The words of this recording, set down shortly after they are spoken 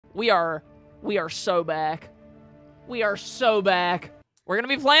We are so back. We are so back. We're gonna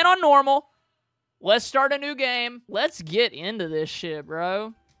be playing on normal. Let's start a new game. Let's get into this shit,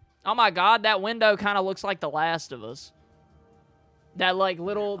 bro. Oh my god, that window kind of looks like The Last of Us. That like the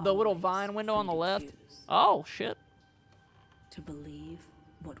little vine window on the left. Oh shit. To believe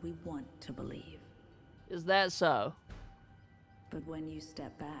what we want to believe. Is that so? But when you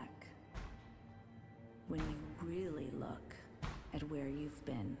step back, when you really look at where you've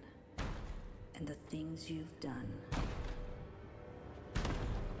been and the things you've done,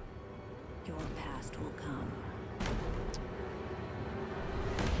 your past will come.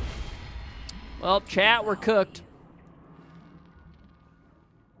 Well, chat, we're cooked.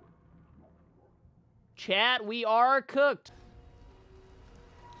 Chat, we are cooked.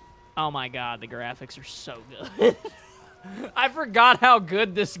 Oh my god, the graphics are so good. I forgot how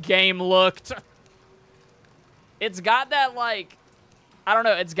good this game looked. It's got that, like, I don't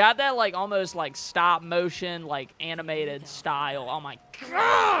know, it's got that, like, almost, like, stop motion, like, animated style. Oh my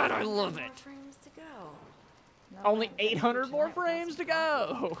god, I love it. Only 800 more frames to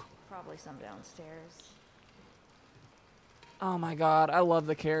go. Probably some downstairs. Oh my god, I love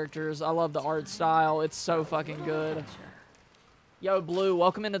the characters. I love the art style. It's so fucking good. Yo, Blue,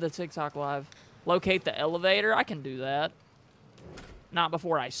 welcome into the TikTok live. Locate the elevator. I can do that. Not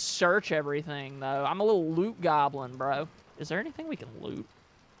before I search everything, though. I'm a little loot goblin, bro. Is there anything we can loot?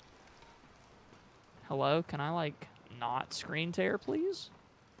 Hello? Can I, like, not screen tear, please?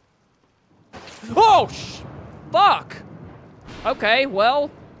 Oh, fuck! Okay, well...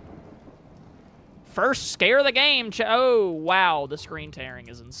 First scare of the game. Oh, wow. The screen tearing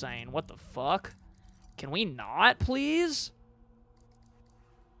is insane. What the fuck? Can we not, please?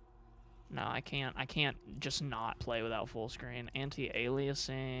 No, I can't. I can't just not play without full screen.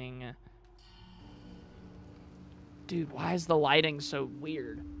 Anti-aliasing. Dude, why is the lighting so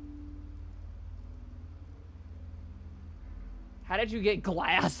weird? How did you get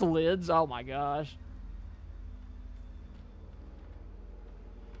glass lids? Oh my gosh.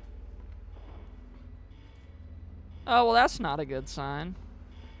 Oh, well, that's not a good sign.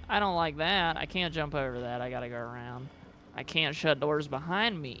 I don't like that. I can't jump over that. I gotta go around. I can't shut doors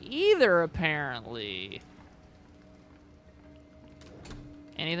behind me either, apparently.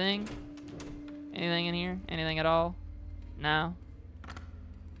 Anything? Anything in here? Anything at all? No?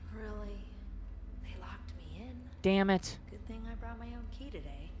 Really? They locked me in? Damn it. Good thing I brought my own key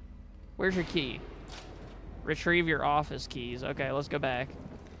today. Where's your key? Retrieve your office keys. Okay, let's go back.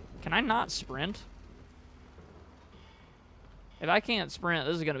 Can I not sprint? If I can't sprint,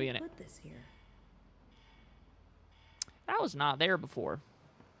 this is going to be an... Put this here. That was not there before.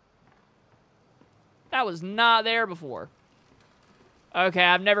 That was not there before. Okay,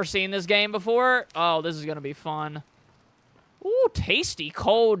 I've never seen this game before. Oh, this is going to be fun. Ooh, tasty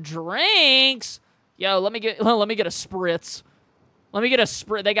cold drinks. Yo, let me get a spritz. Let me get a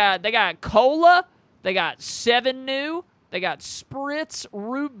spritz. They got cola. They got 7 New. They got spritz,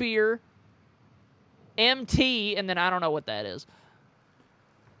 root beer, MT, and then I don't know what that is.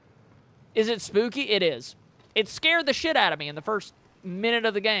 Is it spooky? It is. It scared the shit out of me in the first minute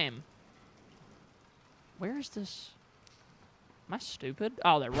of the game. Where is this? Am I stupid?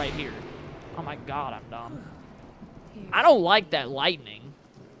 Oh, they're right here. Oh my god, I'm dumb. I don't like that lightning.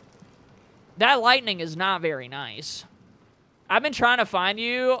 That lightning is not very nice. I've been trying to find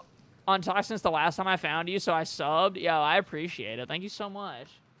you on TikTok since the last time I found you, so I subbed. Yo, I appreciate it. Thank you so much.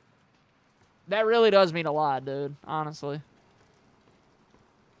 That really does mean a lot, dude. Honestly.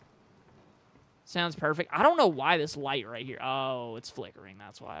 Sounds perfect. I don't know why this light right here. Oh, it's flickering.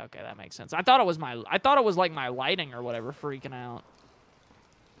 That's why. Okay, that makes sense. I thought it was like my lighting or whatever freaking out.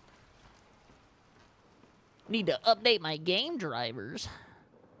 Need to update my game drivers.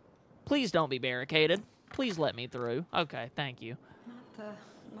 Please don't be barricaded. Please let me through. Okay, thank you. Not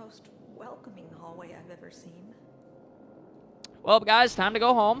the most welcoming hallway I've ever seen. Well, guys, time to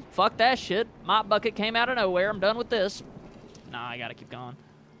go home. Fuck that shit. Mop bucket came out of nowhere. I'm done with this. Nah, I gotta keep going.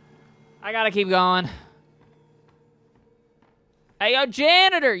 I gotta keep going. Hey, yo,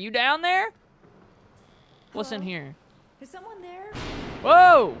 janitor, you down there? What's in here? Is someone there?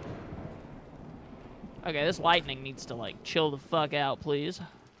 Whoa! Okay, this lightning needs to, like, chill the fuck out, please.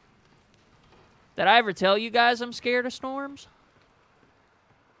 Did I ever tell you guys I'm scared of storms?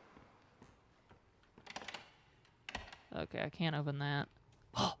 Okay, I can't open that.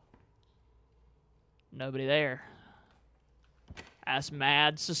 Nobody there. That's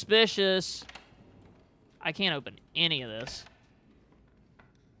mad suspicious. I can't open any of this.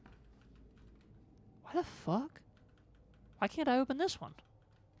 Why the fuck? Why can't I open this one?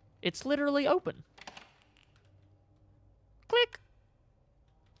 It's literally open. Click.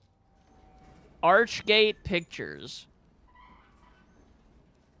 Archgate Pictures.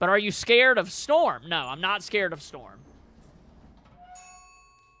 But are you scared of Storm? No, I'm not scared of Storm.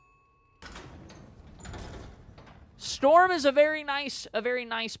 Storm is a very nice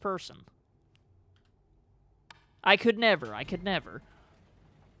person. I could never.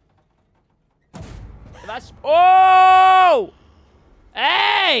 That's... Oh!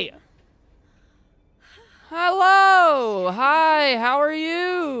 Hey! Hello! Hi, how are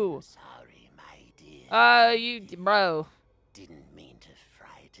you? Sorry, my dear. Bro. Didn't mean to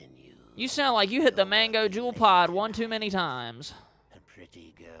frighten you. You sound like you hit the mango jewel pod one too many times. A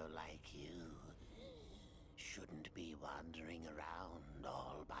pretty girl like you shouldn't be wandering around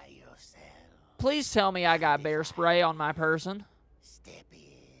all by yourself. Please tell me I got bear spray on my person. Step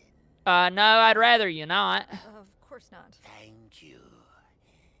in. No, I'd rather you not. Of course not. Thank you,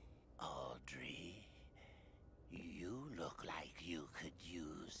 Audrey. You look like you could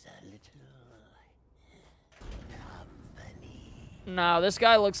use a little company. No, this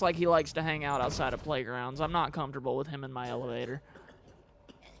guy looks like he likes to hang out outside of playgrounds. I'm not comfortable with him in my elevator.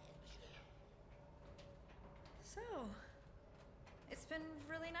 So, it's been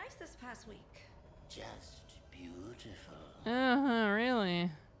really nice this past week. Just beautiful.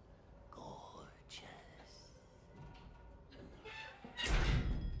 Really? Gorgeous.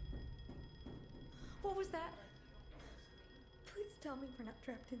 What was that? Please tell me we're not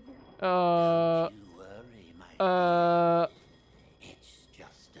trapped in here. Don't you worry, my dear. It's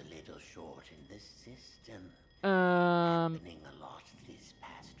just a little short in the system. Happening a lot this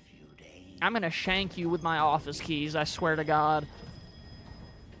past few days. I'm gonna shank you with my office keys, I swear to God.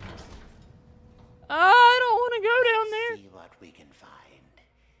 I don't want to go down there. See what we can find.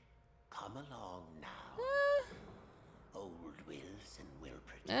 Come along now. Old Wilson will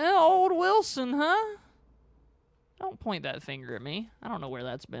protect. Old Wilson, huh? Don't point that finger at me. I don't know where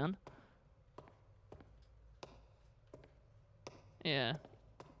that's been. Yeah.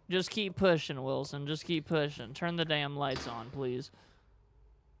 Just keep pushing, Wilson. Just keep pushing. Turn the damn lights on, please.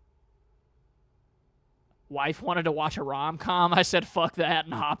 Wife wanted to watch a rom-com. I said, fuck that,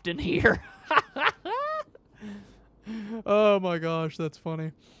 and hopped in here. Oh my gosh, that's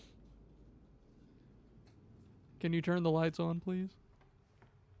funny. Can you turn the lights on, please?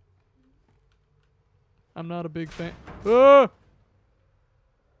 I'm not a big fan. Ah!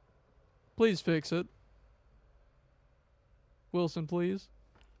 Please fix it. Wilson, please.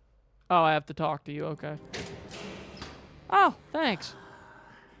 Oh, I have to talk to you. Okay. Oh, thanks.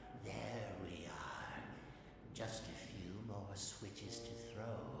 There we are. Just a few more switches to throw.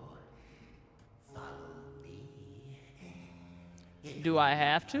 Follow me. Do I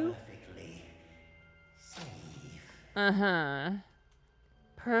have to? Perfectly safe. Uh-huh.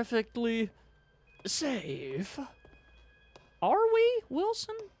 Perfectly safe. Are we,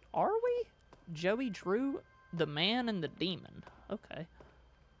 Wilson? Are we? Joey Drew, the man and the demon. Okay.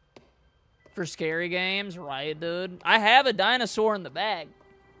 For scary games, right, dude? I have a dinosaur in the bag.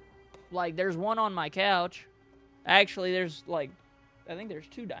 Like, there's one on my couch. Actually, there's, like, I think there's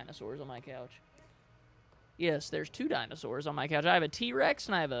 2 dinosaurs on my couch. Yes, there's 2 dinosaurs on my couch. I have a T-Rex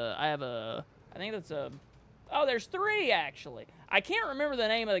and I think that's a, oh, there's 3, actually. I can't remember the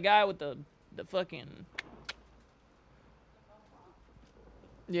name of the guy with the fucking,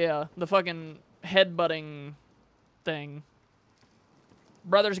 yeah, the fucking headbutting thing.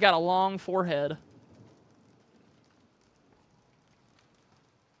 Brother's got a long forehead.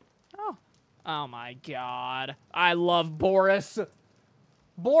 Oh my God. I love Boris.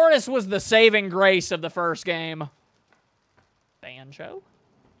 Boris was the saving grace of the first game. Banjo?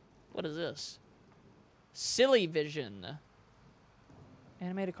 What is this? Silly Vision.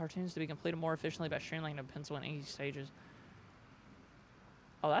 Animated cartoons to be completed more efficiently by streamlining the pencil and ink stages.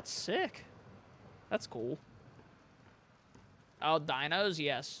 Oh, that's sick. That's cool. Oh, dinos?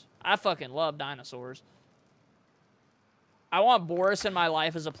 Yes. I fucking love dinosaurs. I want Boris in my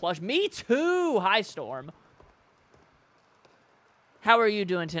life as a plush. Me too! Hi, Storm. How are you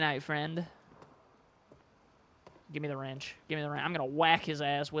doing tonight, friend? Give me the wrench. Give me the wrench. I'm gonna whack his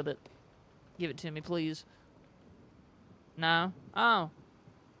ass with it. Give it to me, please. No? Oh.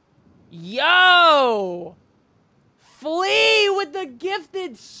 Yo! Flea with the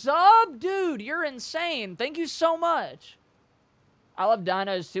gifted sub? Dude, you're insane. Thank you so much. I love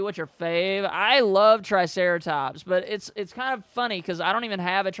dinos too. What's your fave? I love Triceratops, but it's kind of funny because I don't even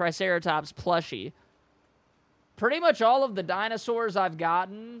have a Triceratops plushie. Pretty much all of the dinosaurs I've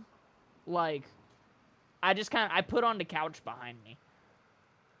gotten, like, I put on the couch behind me.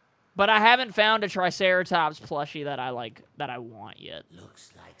 But I haven't found a Triceratops plushie that I want yet.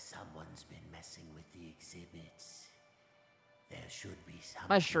 Looks like someone's been messing with the exhibits. There should be something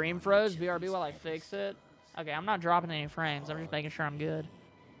My stream on froze. each of BRB these while I fix it. pedestals. Okay, I'm not dropping any frames. I'm just making sure I'm good.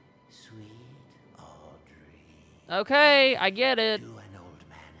 Sweet Audrey. Okay, I get it. Do an old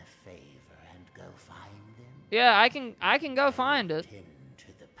man a favor and go find them. Yeah, I can go find it. Pin to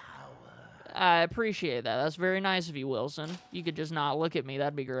the power. I appreciate that. That's very nice of you, Wilson. You could just not look at me.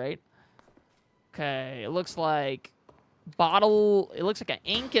 That'd be great. Okay, it looks like bottle. It looks like an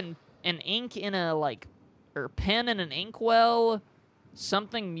ink in a like, or pen in an inkwell.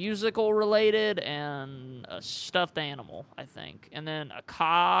 Something musical related and a stuffed animal, I think. And then a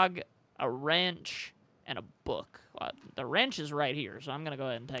cog, a wrench, and a book. The wrench is right here, so I'm gonna go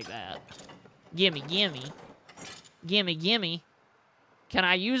ahead and take that. Gimme, gimme. Gimme, gimme. Can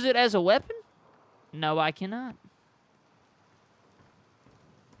I use it as a weapon? No, I cannot.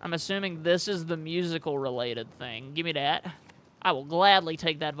 I'm assuming this is the musical related thing. Give me that. I will gladly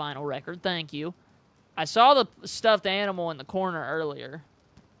take that vinyl record. Thank you. I saw the stuffed animal in the corner earlier.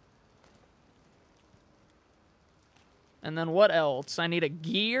 And then what else? I need a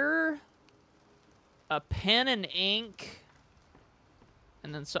gear, a pen and ink,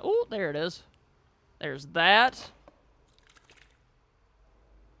 and then oh, there it is. There's that.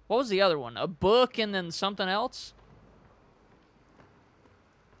 What was the other one? A book and then something else?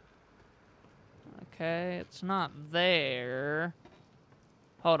 Okay, it's not there.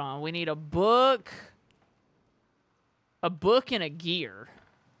 Hold on, we need a book. A book and a gear.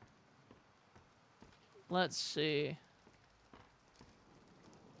 Let's see.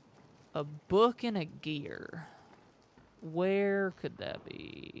 A book and a gear. Where could that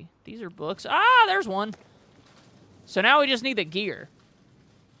be? These are books. Ah, there's one. So now we just need the gear.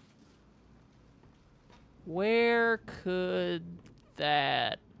 Where could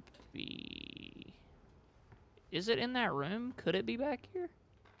that be? Is it in that room? Could it be back here?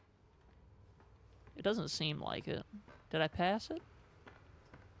 It doesn't seem like it. Did I pass it?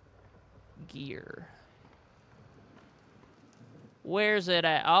 Gear. Where's it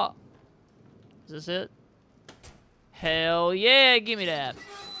at? Oh. Is this it? Hell yeah, give me that.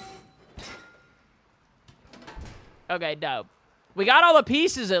 Okay, dope. We got all the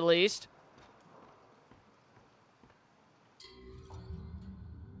pieces at least.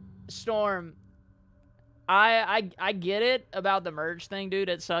 Storm, I get it about the merch thing, dude.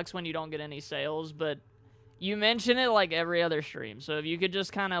 It sucks when you don't get any sales, but you mention it like every other stream. So if you could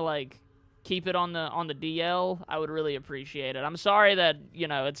just kind of like keep it on the DL, I would really appreciate it. I'm sorry that, you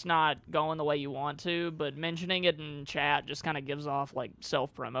know, it's not going the way you want to, but mentioning it in chat just kind of gives off like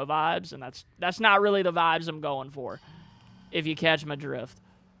self-promo vibes, and that's not really the vibes I'm going for, if you catch my drift.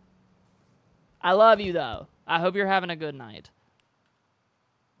 I love you though. I hope you're having a good night.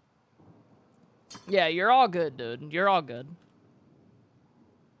 Yeah, you're all good, dude. You're all good.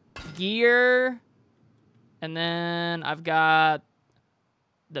 Gear. And then I've got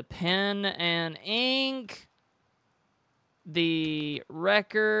the pen and ink, the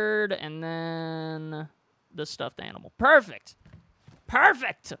record, and then the stuffed animal. Perfect.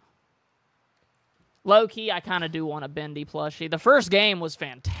 Perfect. Low-key, I kind of do want a Bendy plushie. The first game was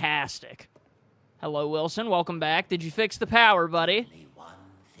fantastic. Hello, Wilson. Welcome back. Did you fix the power, buddy? Only one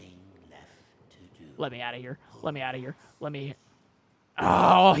thing left to do. Let me out of here. Let me out of here. Let me...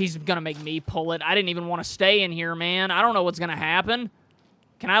 Oh, he's gonna make me pull it. I didn't even want to stay in here, man. I don't know what's gonna happen.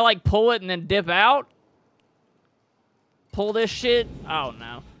 Can I, like, pull it and then dip out? Pull this shit? Oh,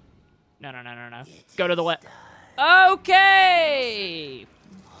 no. No, no, no, no, no. Go to the left. Okay!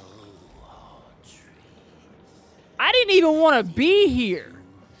 I didn't even want to be here.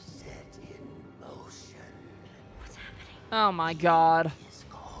 What's happening? Oh, my God. Is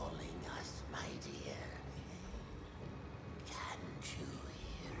calling us, my dear. Can't you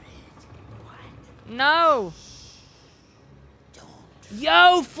hear it? What? No. Don't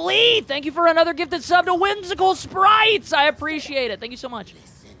Yo, Flea! Thank you for another gifted sub to Whimsical Sprites! I appreciate it. Thank you so much.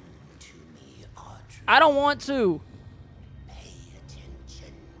 listen to me, Audrey. I don't want to. Pay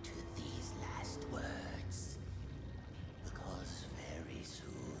attention to these last words. Because very soon,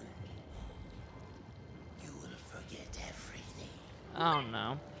 you will forget everything. Oh,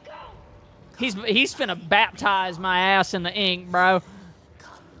 no. He's finna baptize my ass in the ink, bro.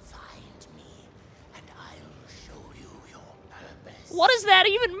 Come find me, and I'll show you your purpose. What does that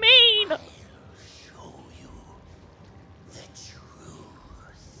even mean? I'll show you the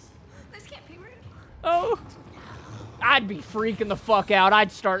truth. This can't be real. Oh. I'd be freaking the fuck out.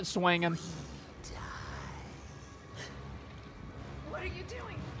 I'd start swinging. What are you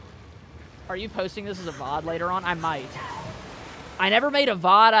doing? Are you posting this as a VOD later on? I might. I never made a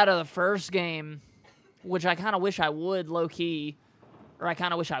VOD out of the first game, which I kind of wish I would, low-key. Or I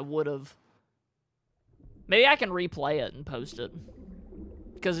kind of wish I would have. Maybe I can replay it and post it.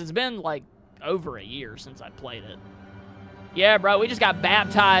 Because it's been, like, over a year since I played it. Yeah, bro, we just got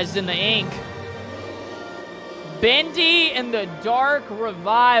baptized in the ink. Bendy and the Dark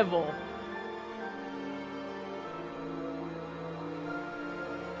Revival.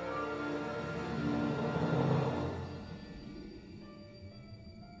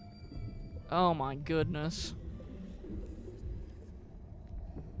 Oh my goodness.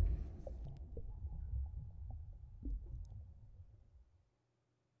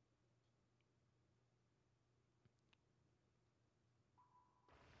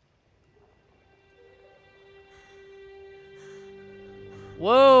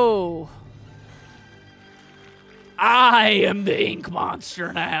 Whoa. I am the ink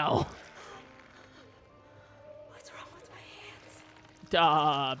monster now. What's wrong with my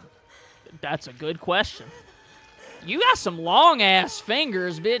hands? That's a good question. You got some long-ass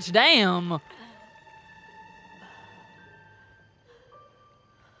fingers, bitch. Damn. Audrey,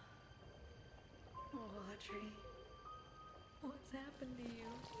 what's happened to you?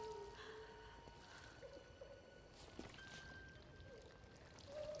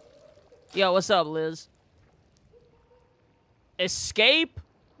 Yo, what's up, Liz? Escape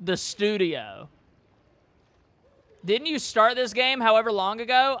the studio. Didn't you start this game however long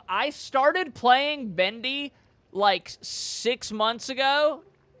ago? I started playing Bendy like 6 months ago.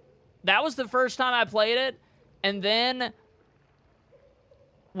 That was the first time I played it. And then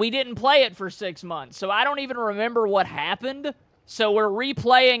we didn't play it for 6 months. So I don't even remember what happened. So we're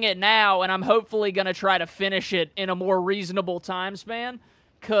replaying it now, and I'm hopefully going to try to finish it in a more reasonable time span.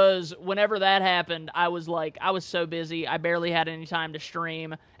 Because whenever that happened, I was so busy. I barely had any time to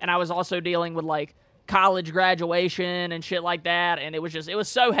stream. And I was also dealing with, like, college graduation and shit like that. And it was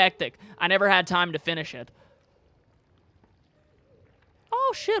so hectic. I never had time to finish it.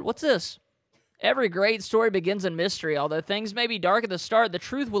 Oh, shit, what's this? Every great story begins in mystery. Although things may be dark at the start, the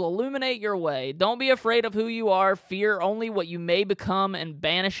truth will illuminate your way. Don't be afraid of who you are. Fear only what you may become and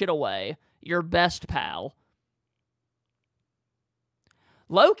banish it away. Your best pal.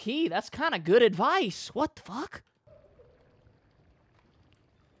 Low-key, that's kind of good advice. What the fuck?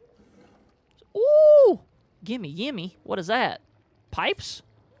 Ooh! Gimme, gimme. What is that? Pipes?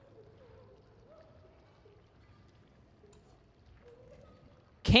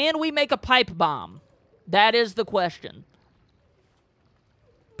 Can we make a pipe bomb? That is the question.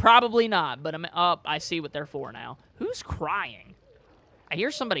 Probably not, but I see what they're for now. Who's crying? I hear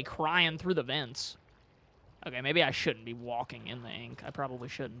somebody crying through the vents. Okay, maybe I shouldn't be walking in the ink. I probably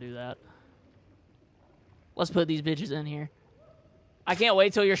shouldn't do that. Let's put these bitches in here. I can't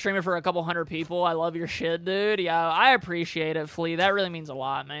wait till you're streaming for a couple hundred people. I love your shit, dude. Yeah, I appreciate it, Flea. That really means a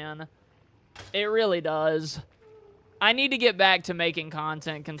lot, man. It really does. I need to get back to making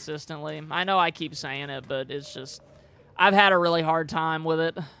content consistently. I know I keep saying it, but it's just... I've had a really hard time with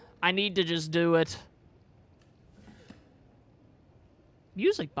it. I need to just do it.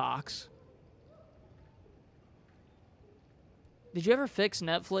 Music box. Did you ever fix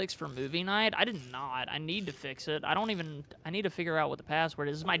Netflix for movie night? I did not. I need to fix it. I need to figure out what the password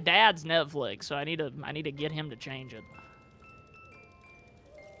is. It's my dad's Netflix, so I need to get him to change it.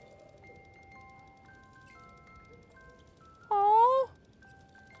 Oh,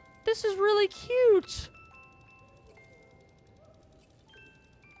 this is really cute.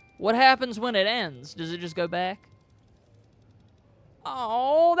 What happens when it ends? Does it just go back?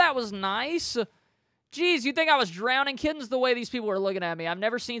 Oh, that was nice. Jeez, you'd think I was drowning kittens the way these people are looking at me. I've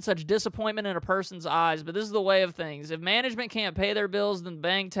never seen such disappointment in a person's eyes, but this is the way of things. If management can't pay their bills, then the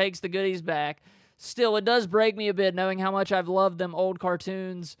bank takes the goodies back. Still, it does break me a bit knowing how much I've loved them old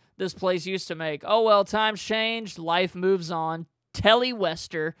cartoons this place used to make. Oh well, times changed, life moves on. Telly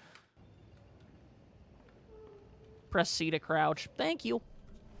Wester. Press C to crouch. Thank you.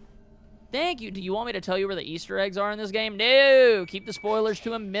 Thank you. Do you want me to tell you where the Easter eggs are in this game? No! Keep the spoilers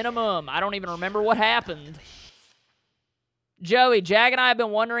to a minimum. I don't even remember what happened. Joey, Jag and I have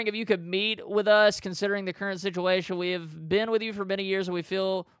been wondering if you could meet with us, considering the current situation. We have been with you for many years, and we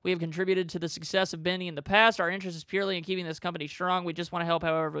feel we have contributed to the success of Bendy in the past. Our interest is purely in keeping this company strong. We just want to help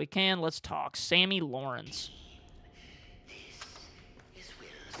however we can. Let's talk. Sammy Lawrence. This is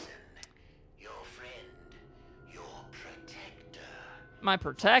Wilson, your friend, your protector. My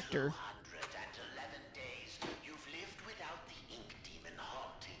protector? 111 days, you've lived without the ink demon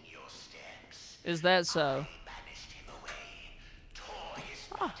haunting your steps. Is that so? I banished him away, tore his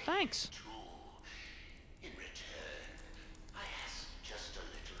Oh, body thanks. in two. In return, I ask just a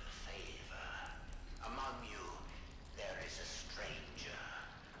little favor. Among you, there is a stranger,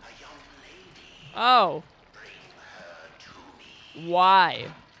 a young lady. Oh. Bring her to me. Why?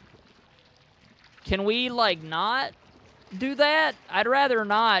 Can we, like, not do that? I'd rather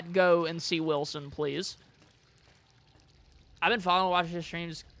not go and see Wilson, please. I've been following watching his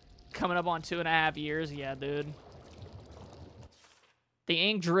streams coming up on 2.5 years. Yeah, dude. The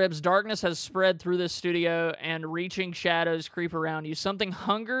ink drips. Darkness has spread through this studio, and reaching shadows creep around you. Something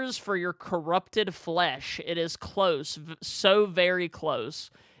hungers for your corrupted flesh. It is close, so very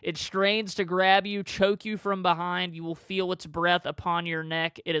close. It strains to grab you, choke you from behind. You will feel its breath upon your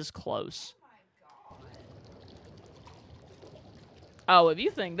neck. It is close. Oh, if you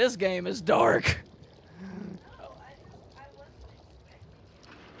think this game is dark.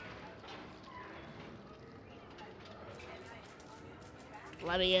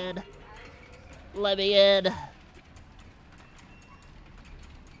 Let me in. Let me in.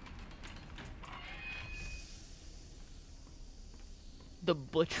 The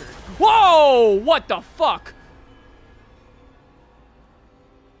butcher. Whoa! What the fuck?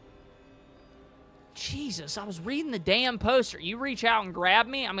 Jesus, I was reading the damn poster. You reach out and grab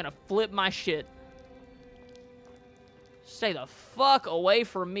me, I'm gonna flip my shit. Stay the fuck away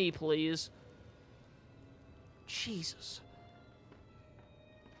from me, please. Jesus.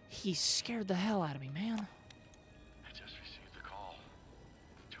 He scared the hell out of me, man. I just received the call.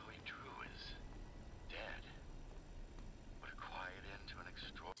 Joey Drew is dead. What a quiet end to an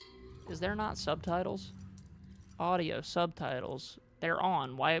extraordinary... Is there not subtitles? Audio, subtitles. They're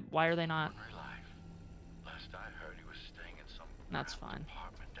on. Why are they not? Life. Last I heard, he was staying in some That's fine.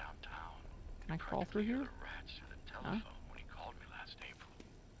 apartment downtown. Can I crawl through here? Rats through the telephone when he called me last April.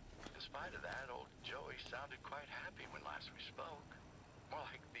 In spite of that, old Joey sounded quite happy when last we spoke. More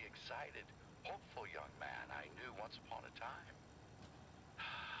like the excited, hopeful young man I knew once upon a time.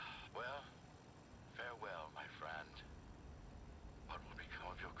 Well, farewell, my friend. What will become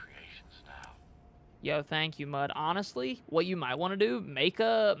of your creations now? Yo, thank you, Mud. Honestly, what you might want to do, make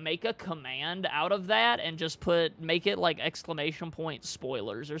a command out of that and just make it like exclamation point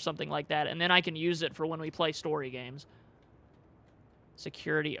spoilers or something like that, and then I can use it for when we play story games.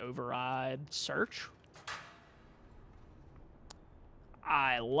 Security override. Search?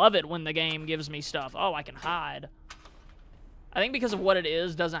 I love it when the game gives me stuff. Oh, I can hide. I think because of what it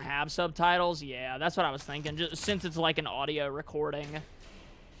is, doesn't have subtitles. Yeah, that's what I was thinking, just since it's like an audio recording.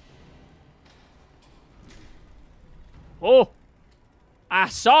 Oh! I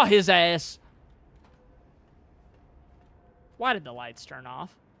saw his ass! Why did the lights turn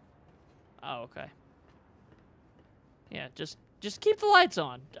off? Oh, okay. Yeah, just keep the lights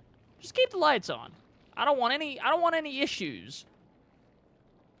on. Just keep the lights on. I don't want any issues.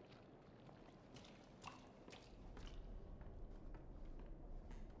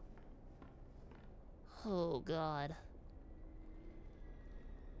 Oh, God.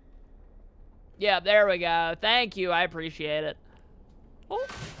 Yeah, there we go. Thank you. I appreciate it. Oh.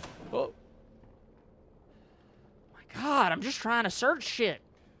 Oh. My God, I'm just trying to search shit.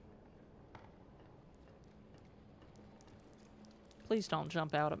 Please don't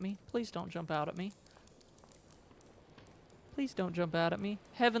jump out at me. Please don't jump out at me. Please don't jump out at me.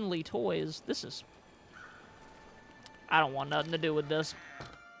 Heavenly toys. This is... I don't want nothing to do with this.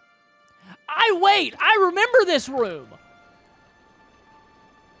 Wait! I remember this room!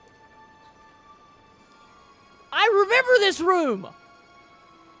 I remember this room!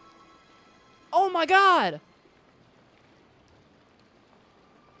 Oh my God!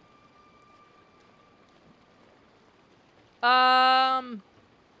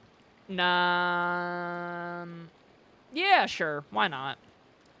 Yeah, sure. Why not?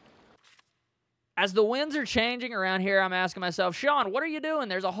 As the winds are changing around here, I'm asking myself, Sean, what are you doing?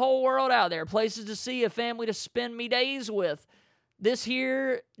 There's a whole world out there. Places to see, a family to spend me days with. This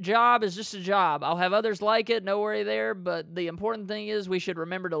here job is just a job. I'll have others like it, no worry there, but the important thing is we should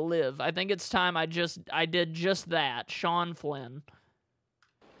remember to live. I think it's time I did just that. Sean Flynn.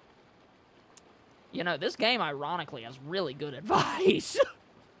 You know, this game, ironically, has really good advice.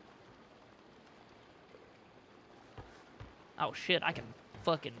 Oh, shit, I can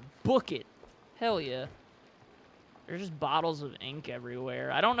fucking book it. Hell yeah. There's just bottles of ink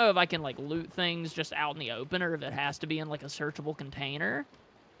everywhere. I don't know if I can, like, loot things just out in the open or if it has to be in, like, a searchable container.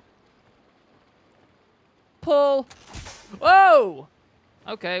 Pull. Whoa!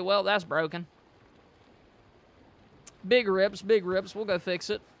 Okay, well, that's broken. Big rips, big rips. We'll go fix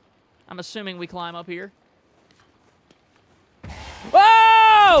it. I'm assuming we climb up here.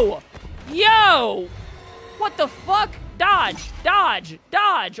 Whoa! Yo! What the fuck? Dodge, dodge,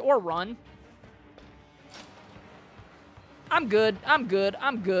 dodge, or run. I'm good, I'm good,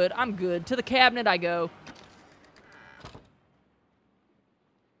 I'm good, I'm good. To the cabinet I go.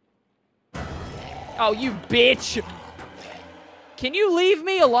 Oh, you bitch! Can you leave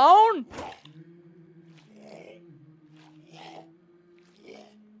me alone?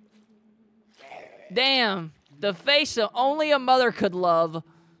 Damn. The face that only a mother could love.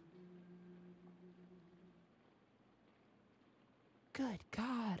 Good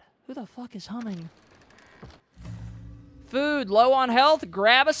God. Who the fuck is humming? Food. Low on health?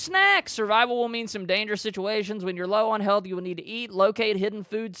 Grab a snack. Survival will mean some dangerous situations. When you're low on health, you will need to eat. Locate hidden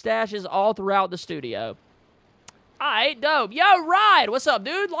food stashes all throughout the studio. Alright, dope. Yo, Ride! What's up,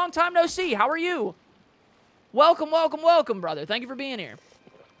 dude? Long time no see. How are you? Welcome, welcome, welcome, brother. Thank you for being here.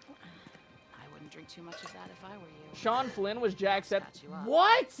 I wouldn't drink too much of that if I were you. Sean Flynn was Jack Sepp. Patch you up.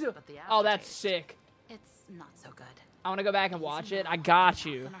 What? But the Oh, that's aftertaste, sick. It's not so good. I want to go back and watch it. I got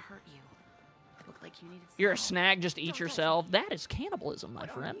you. It's gonna hurt you. It looked like you needed some You're a help. snack, just eat yourself. That is cannibalism, my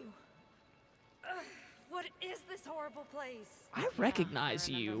friend. What is this horrible place? I recognize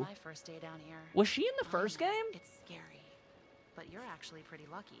I remember you. my first day down here. Was she in the first game? It's scary, but you're actually pretty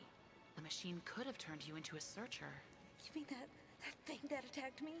lucky. The machine could have turned you into a searcher. You mean that thing that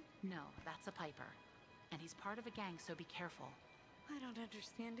attacked me? No, that's a Piper, and he's part of a gang, so be careful. I don't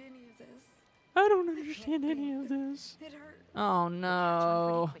understand any of this. I don't understand any of this. It hurts. Oh, Turn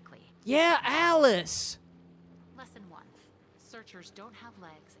no. pretty quickly. Yeah, Alice. Lesson 1. Searchers don't have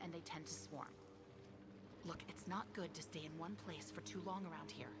legs and they tend to swarm. Look, it's not good to stay in one place for too long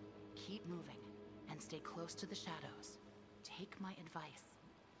around here. Keep moving and stay close to the shadows. Take my advice.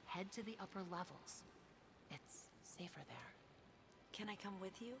 Head to the upper levels. It's safer there. Can I come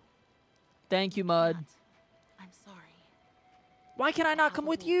with you? Thank you, Mud. Not. I'm sorry. Why can I not come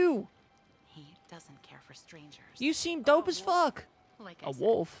with you? He doesn't care for strangers. You seem dope as fuck. Like I A said,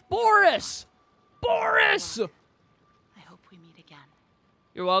 wolf. Boris! Boris! I hope we meet again.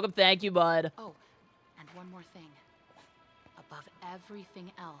 You're welcome. Thank you, bud. Oh, and one more thing. Above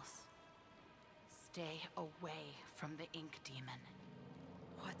everything else, stay away from the ink demon.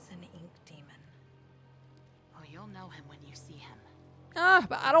 What's an ink demon? Oh, you'll know him when you see him. Ah,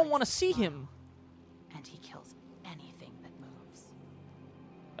 but I don't want to see him. And he kills anything that moves.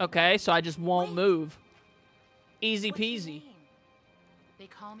 Okay, so I just won't move. Easy What's your peasy. name? They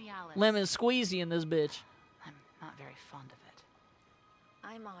call me Alice. Lemon squeezy in this bitch. I'm not very fond of it.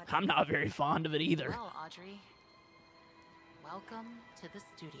 I'm Audrey. I'm not very fond of it either. Well, Audrey, welcome to the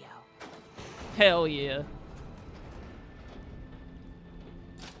studio. Hell yeah.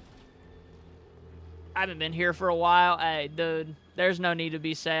 I haven't been here for a while. Hey, dude, there's no need to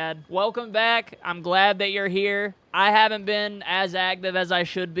be sad. Welcome back. I'm glad that you're here. I haven't been as active as I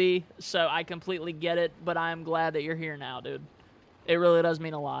should be, so I completely get it, but I'm glad that you're here now, dude. It really does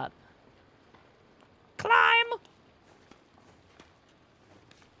mean a lot. Climb!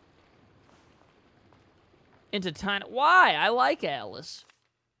 Into tiny... Why? I like Alice.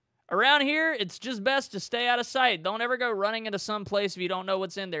 Around here, it's just best to stay out of sight. Don't ever go running into some place if you don't know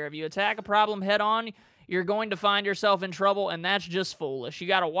what's in there. If you attack a problem head on, you're going to find yourself in trouble, and that's just foolish. You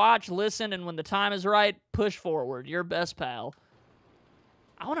gotta watch, listen, and when the time is right, push forward. Your best pal.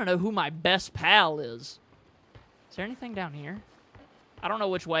 I want to know who my best pal is. Is there anything down here? I don't know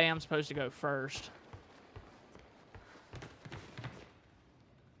which way I'm supposed to go first.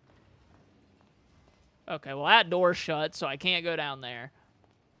 Okay, well, that door's shut, so I can't go down there.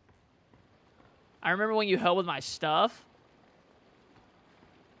 I remember when you helped with my stuff.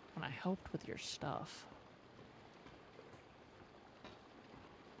 When I helped with your stuff.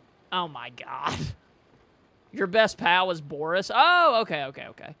 Oh my god. Your best pal was Boris? Oh, okay, okay,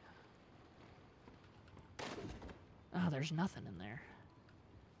 okay. Oh, there's nothing in there.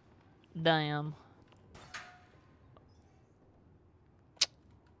 Damn.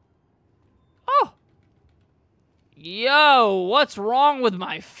 Oh! Yo, what's wrong with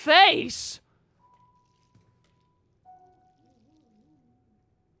my face?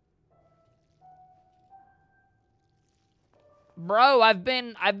 Bro, I've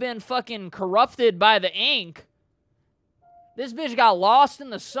been fucking corrupted by the ink. This bitch got lost in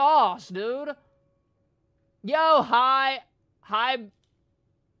the sauce, dude. Yo, hi,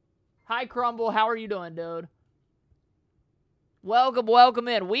 Crumble. How are you doing, dude? Welcome, welcome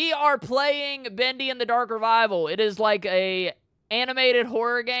in. We are playing Bendy and the Dark Revival. It is like a animated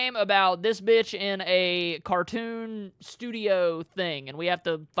horror game about this bitch in a cartoon studio thing, and we have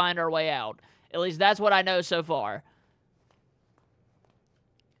to find our way out. At least that's what I know so far.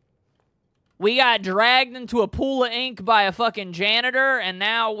 We got dragged into a pool of ink by a fucking janitor, and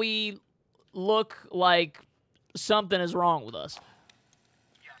now we look like something is wrong with us.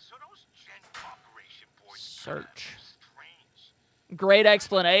 Yeah, so those Gen Corporation boys Search. strange. Great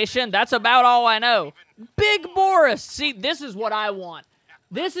explanation. That's about all I know. Big Boris! See, this is what I want.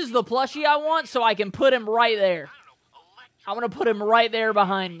 This is the plushie I want, so I can put him right there. I want to put him right there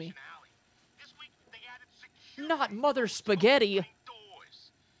behind me. This week they added security Not Mother Spaghetti.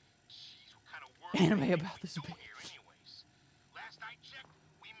 doors. Jeez, what kind of Anime about this doing bitch. here anyways? Last I checked,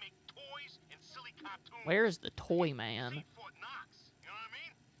 we make toys and silly cartoons. Where's the toy man? St. Fort Knox, you know what I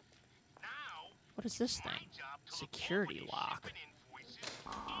mean? Now, What is this my thing? job to look Security over your lock. shipping invoices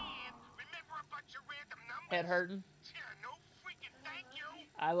and remember about your random numbers. Head hurting. Yeah, no freaking thank you.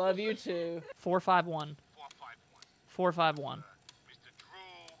 I love you too. 451. 451. 451. Mr.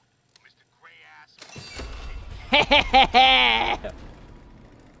 Drew, Mr. Gray Ass.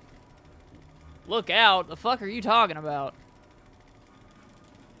 Look out. The fuck are you talking about?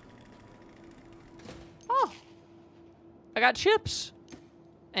 Oh. I got chips.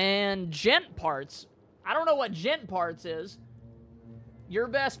 And gent parts. I don't know what gent parts is. Your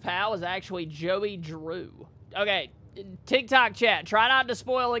best pal is actually Joey Drew. Okay, TikTok chat. Try not to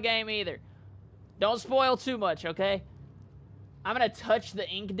spoil the game either. Don't spoil too much, okay? I'm gonna touch the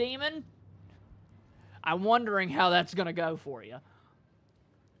ink demon. I'm wondering how that's gonna go for you.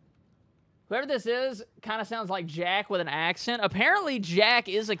 Whoever this is kind of sounds like Jack with an accent. Apparently, Jack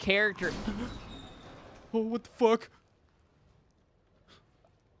is a character. Oh, what the fuck?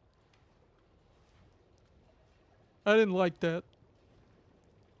 I didn't like that.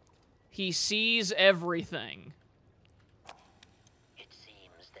 He sees everything. It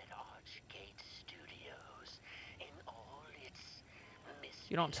seems that Archgate Studios, in all its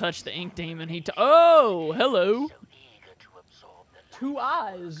You don't touch the ink demon. Oh, hello. so eager to absorb the Two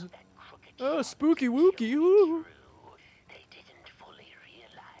eyes. that crooked Oh, spooky wookie. Ooh. they didn't fully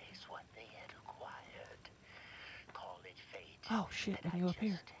realize what they had acquired. Call it fate. Oh shit! and When you I up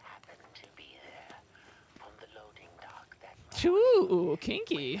here? just happened to be there on the loading dock that morning. Ooh,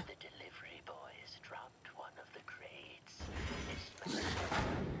 kinky. The delivery boys dropped one of the crates. It smelled good,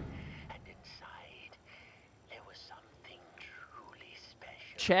 and inside there was something truly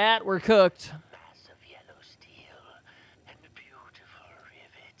special. Chat, we're cooked. Massive yellow steel and beautiful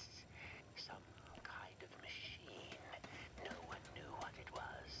rivets. Some kind of machine. No one knew what it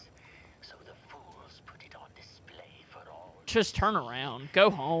was, so the fools put it on display for all. Just turn around. Go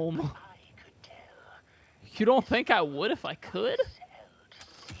home. I could tell. You don't think I would if I could? Held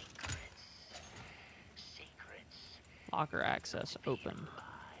secrets. Locker access open.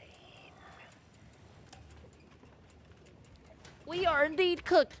 We are indeed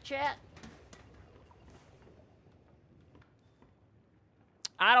cooked, chat.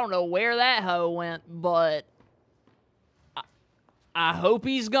 I don't know where that hoe went, but I hope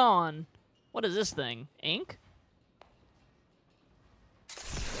he's gone. What is this thing? Ink?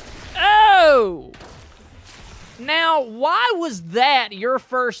 Oh! Now, why was that your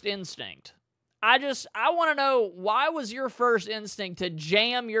first instinct? I want to know, why was your first instinct to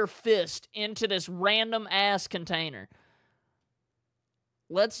jam your fist into this random ass container?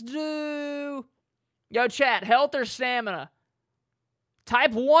 Let's do... Yo, chat, health or stamina?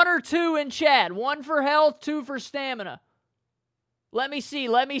 Type 1 or 2 in chat. 1 for health, 2 for stamina. Let me see,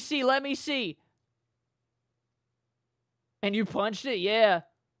 let me see, let me see. And you punched it? Yeah.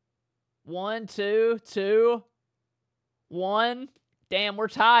 1, 2, 2, 1. Damn, we're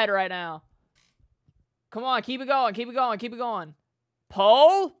tied right now. Come on, keep it going, keep it going, keep it going.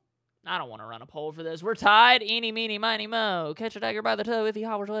 Poll? I don't want to run a poll for this. We're tied. Eeny, meeny, miny, mo. Catch a dagger by the toe. If he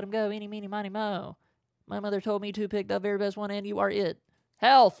hollers, let him go. Eeny, meeny, miny, mo. My mother told me to pick the very best one, and you are it.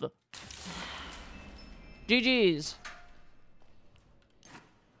 Health. GG's.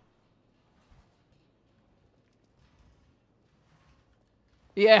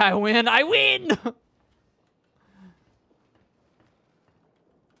 Yeah, I win. I win!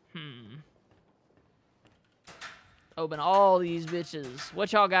 Open all these bitches.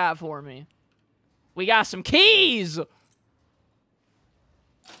 What y'all got for me? We got some keys!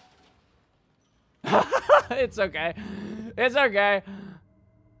 It's okay. It's okay.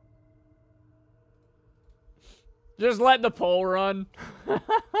 Just let the poll run.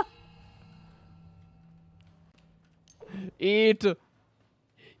 Eat.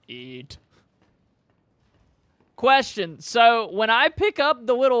 Eat. Question. So, when I pick up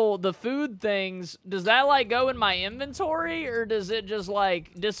the food things, does that, like, go in my inventory, or does it just,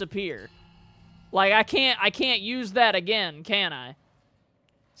 like, disappear? Like, I can't use that again, can I?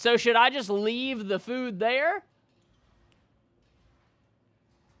 So, should I just leave the food there?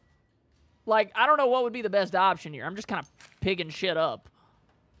 Like, I don't know what would be the best option here. I'm just kind of picking shit up.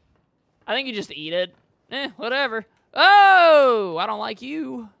 I think you just eat it. Whatever. Oh! I don't like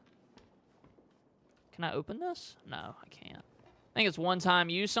you. Can I open this? No, I can't. I think it's one-time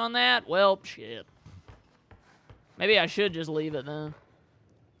use on that. Well, shit. Maybe I should just leave it then.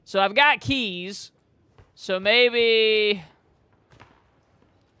 So I've got keys. So maybe...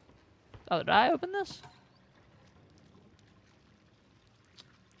 Oh, did I open this?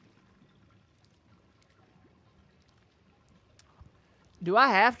 Do I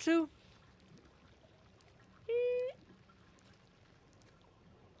have to?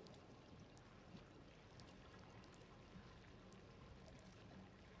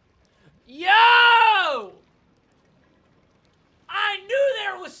 Yo! I knew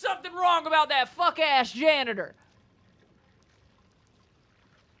there was something wrong about that fuck-ass janitor.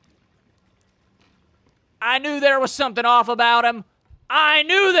 I knew there was something off about him. I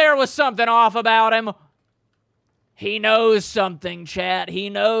knew there was something off about him. He knows something, chat. He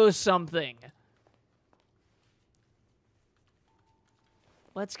knows something.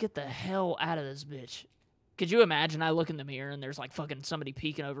 Let's get the hell out of this bitch. Could you imagine I look in the mirror and there's like fucking somebody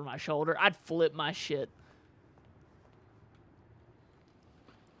peeking over my shoulder? I'd flip my shit.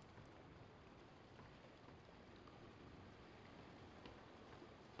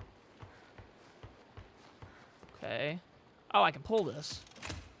 Okay. Oh, I can pull this.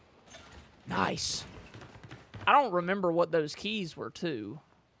 Nice. I don't remember what those keys were, too.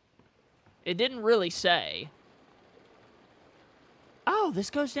 It didn't really say. Oh, this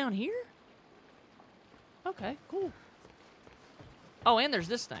goes down here? Okay, cool. Oh, and there's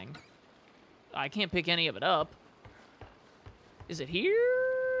this thing. I can't pick any of it up. Is it here?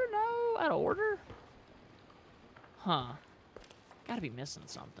 No, out of order? Huh. Gotta be missing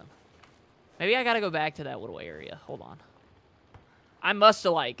something. Maybe I gotta go back to that little area. Hold on. I must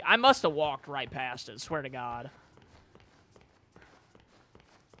have walked right past it, swear to God.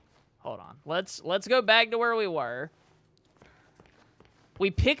 Hold on. Let's go back to where we were. We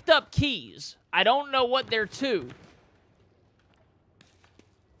picked up keys. I don't know what they're to.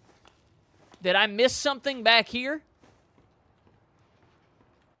 Did I miss something back here?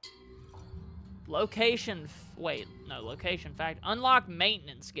 Location, wait, no, location fact. Unlock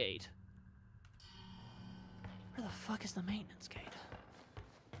maintenance gate. Where the fuck is the maintenance gate?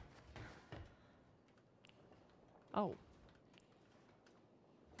 Oh.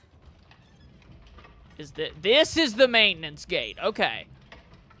 This is the maintenance gate. Okay.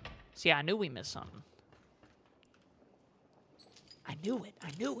 See, I knew we missed something. I knew it. I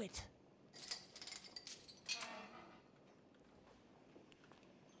knew it.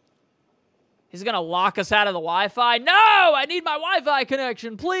 He's gonna lock us out of the Wi-Fi? No! I need my Wi-Fi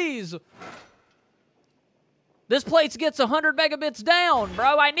connection, please! This place gets 100 megabits down,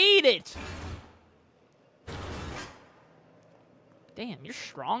 bro. I need it! Damn, you're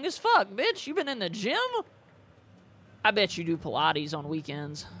strong as fuck, bitch. You been in the gym? I bet you do Pilates on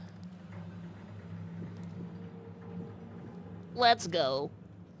weekends. Let's go.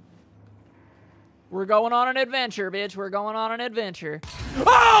 We're going on an adventure, bitch. We're going on an adventure.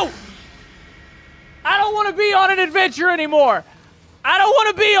 Oh! I don't want to be on an adventure anymore. I don't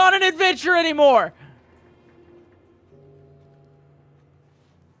want to be on an adventure anymore.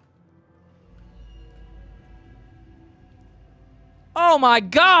 Oh my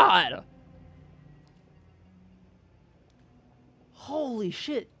God. Holy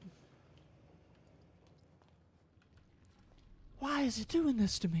shit. Why is it doing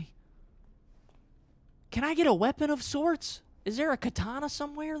this to me? Can I get a weapon of sorts? Is there a katana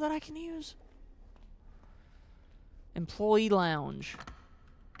somewhere that I can use? Employee lounge.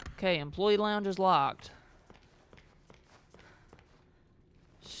 Okay, employee lounge is locked.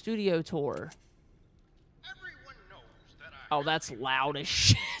 Studio tour. Everyone knows that Oh, that's loud as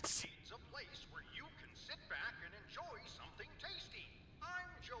shit. it's a place where you can sit back and enjoy something tasty.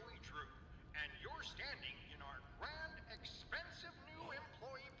 I'm Joey Drew, and you're standing in our grand, expensive new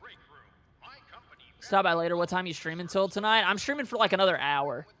employee break room. My company. Stop by later. What time you streaming till tonight? I'm streaming for like another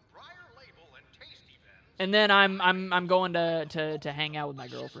hour. And then I'm going to hang out with my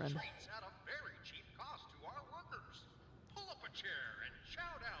girlfriend. At a very cheap cost to our workers. Pull up a chair and chow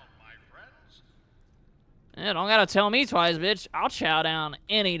down, my friends. Yeah, don't gotta tell me twice, bitch. I'll chow down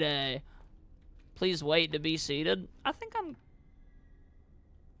any day. Please wait to be seated. I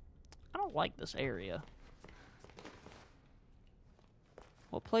don't like this area.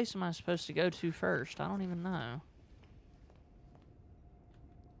 What place am I supposed to go to first? I don't even know.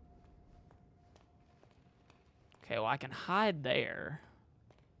 Okay, well, I can hide there.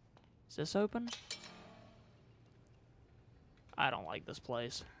 Is this open? I don't like this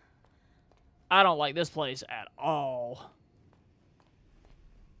place. I don't like this place at all.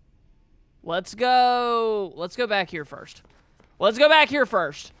 Let's go. Let's go back here first. Let's go back here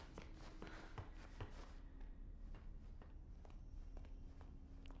first.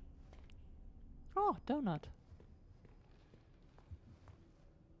 Oh, donut.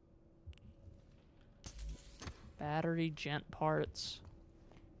 Battery, gent parts.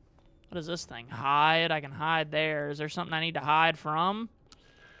 What is this thing? Hide. I can hide there. Is there something I need to hide from?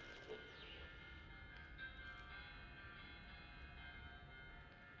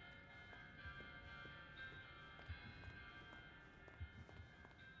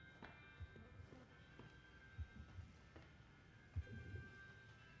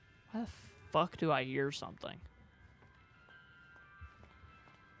 Why the fuck do I hear something?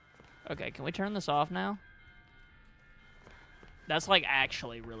 Okay, can we turn this off now? That's like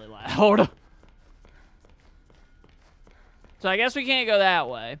actually really loud. So I guess we can't go that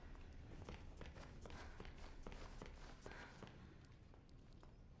way.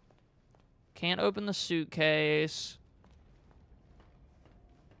 Can't open the suitcase.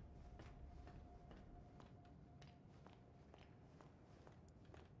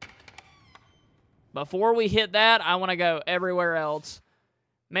 Before we hit that, I want to go everywhere else.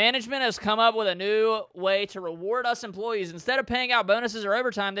 Management has come up with a new way to reward us employees. Instead of paying out bonuses or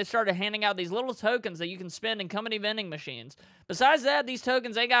overtime, they started handing out these little tokens that you can spend in company vending machines. Besides that, these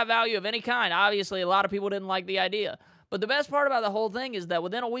tokens ain't got value of any kind. Obviously, a lot of people didn't like the idea. But the best part about the whole thing is that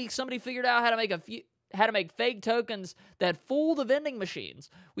within a week, somebody figured out how to make fake tokens that fool the vending machines.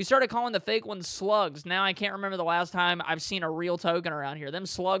 We started calling the fake ones slugs. Now I can't remember the last time I've seen a real token around here. Them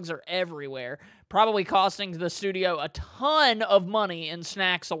slugs are everywhere, probably costing the studio a ton of money in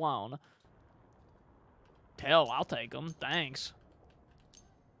snacks alone. Hell, I'll take them. Thanks.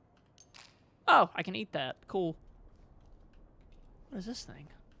 Oh, I can eat that. Cool. What is this thing?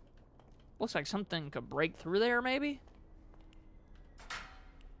 Looks like something could break through there, maybe?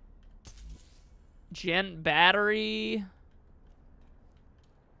 Gent battery.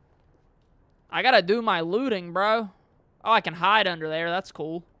 I gotta do my looting, bro. Oh, I can hide under there. That's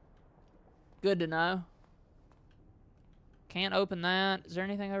cool. Good to know. Can't open that. Is there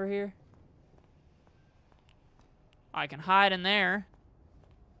anything over here? I can hide in there.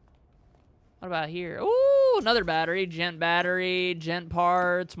 What about here? Ooh, another battery. Gent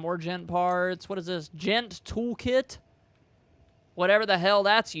parts, more gent parts. What is this? Gent toolkit? Whatever the hell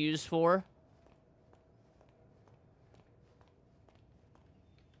that's used for.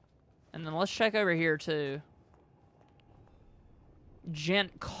 And then let's check over here, too.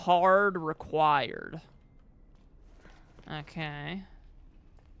 Gent card required. Okay.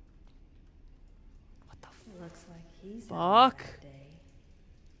 What the Looks like he's fuck? having a bad day.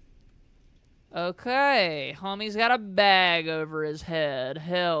 Okay. Homie's got a bag over his head.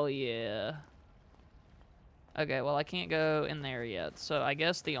 Hell yeah. Okay, well, I can't go in there yet. So I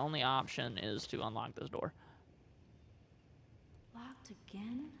guess the only option is to unlock this door. Locked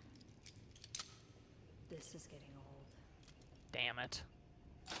again? This is getting old. Damn it.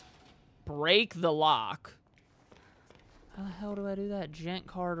 Break the lock. How the hell do I do that? Gent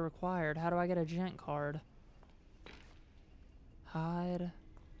card required. How do I get a gent card? Hide.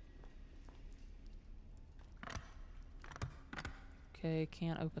 Okay,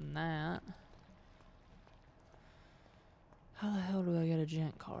 can't open that. How the hell do I get a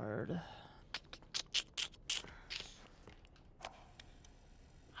gent card?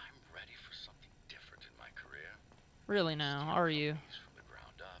 I'm ready for something different in my career. Really now, are you? From the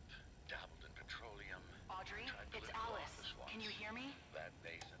ground up, dabbled in petroleum. Audrey, tried to it's live in Alice. office once. Can you hear me? That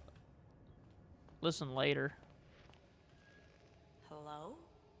Nathan. Listen later. Hello?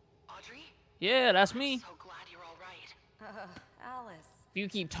 Audrey? Yeah, that's me. So glad you're all right. Alice. If you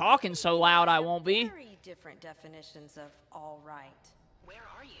keep talking so loud, I won't be. Very different definitions of all right. Where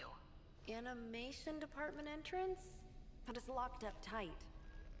are you? Animation department entrance? But it's locked up tight.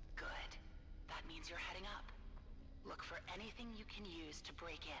 Good. That means you're heading up. Look for anything you can use to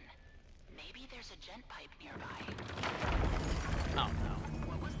break in. Maybe there's a gent pipe nearby. Oh, no.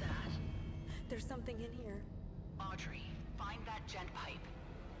 What was that? There's something in here. Audrey, find that gent pipe.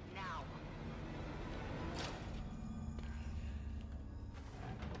 Now.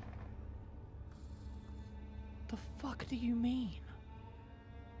 The fuck do you mean?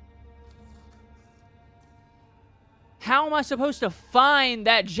 How am I supposed to find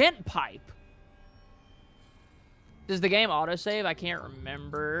that gent pipe? Does the game autosave? I can't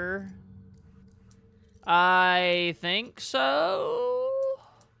remember. I think so.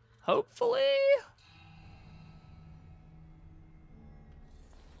 Hopefully.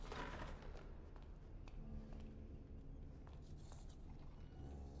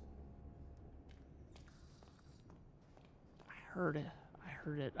 I heard it. I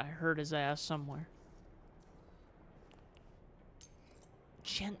heard it. I heard his ass somewhere.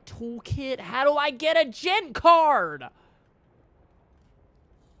 Gent toolkit? How do I get a gent card?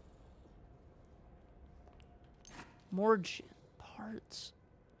 More gent parts.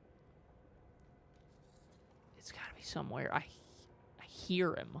 It's gotta be somewhere. I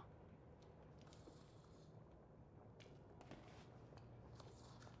hear him.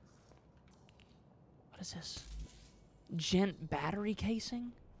 What is this? Gent battery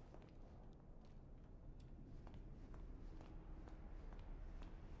casing?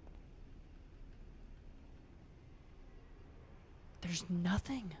 There's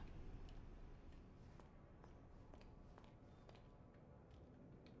nothing.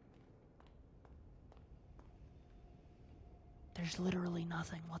 There's literally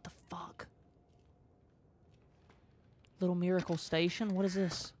nothing. What the fuck? Little Miracle Station? What is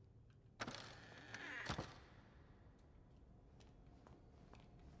this?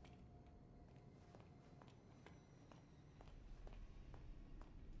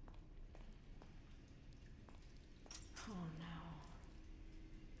 Oh no.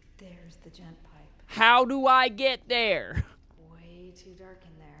 There's the gent pipe. How do I get there? Way too dark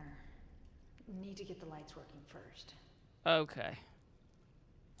in there. Need to get the lights working first. Okay.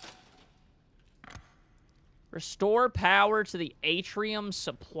 Restore power to the atrium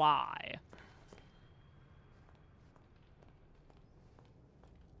supply.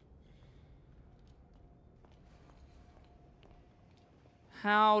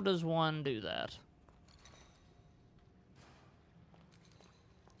 How does one do that?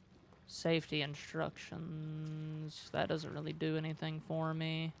 Safety instructions. That doesn't really do anything for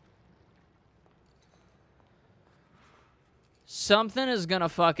me. Something is gonna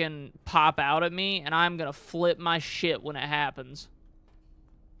fucking pop out at me, and I'm gonna flip my shit when it happens.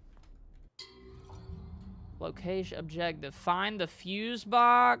 Location objective. Find the fuse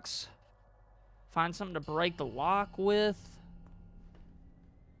box. Find something to break the lock with.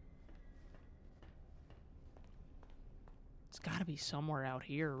 It's gotta be somewhere out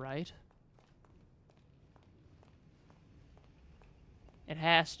here, right? It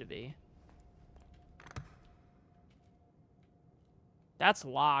has to be. That's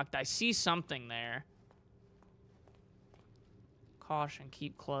locked. I see something there. Caution,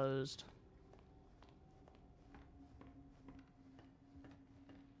 keep closed.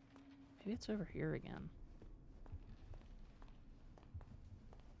 Maybe it's over here again.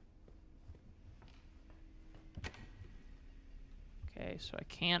 Okay, so I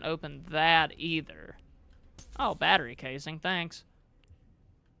can't open that either. Oh, battery casing, thanks.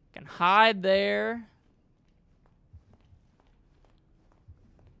 Can hide there.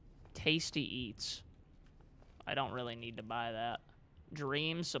 Tasty Eats. I don't really need to buy that.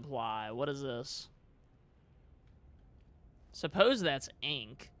 Dream Supply. What is this? Suppose that's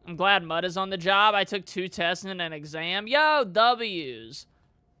ink. I'm glad Mud is on the job. I took 2 tests and an exam. Yo, W's.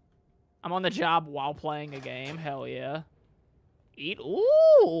 I'm on the job while playing a game. Hell yeah. Eat.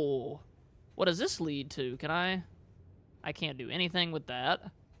 Ooh. What does this lead to? Can I can't do anything with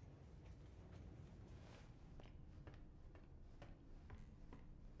that.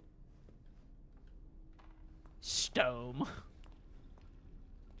 Stome.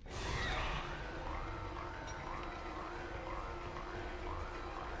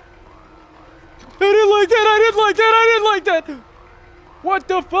 I didn't like that! I didn't like that! I didn't like that! What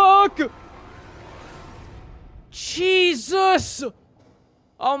the fuck? Jesus!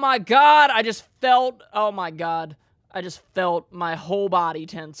 Oh my god, I just felt... Oh my god. I just felt my whole body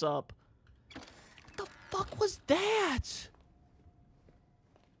tense up. What the fuck was that?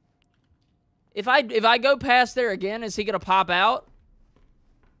 If I go past there again, is he gonna pop out?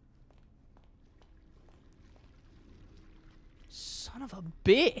 Son of a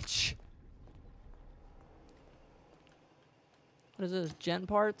bitch. What is this? Gen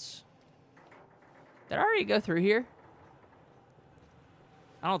parts? Did I already go through here?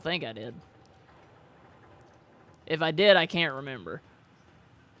 I don't think I did. If I did, I can't remember.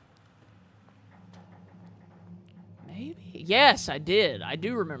 Maybe? Yes, I did. I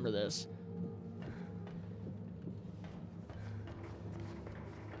do remember this.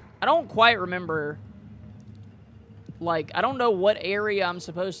 I don't quite remember, like, I don't know what area I'm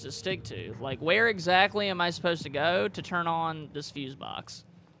supposed to stick to. Like, where exactly am I supposed to go to turn on this fuse box?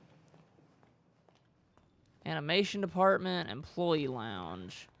 Animation department, employee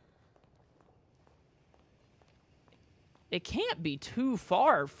lounge. It can't be too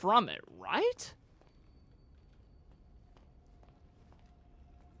far from it, right?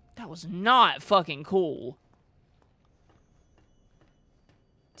 That was not fucking cool.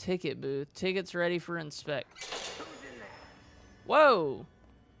 Ticket booth. Tickets ready for inspect. Whoa.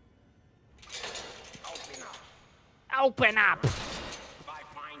 Open up. If I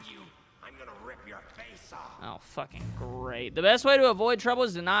find you, I'm gonna rip your face off. Oh, fucking great. The best way to avoid trouble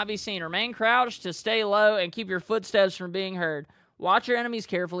is to not be seen. Remain crouched to stay low and keep your footsteps from being heard. Watch your enemies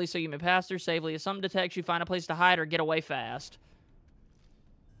carefully so you may pass through safely. If something detects you, find a place to hide or get away fast.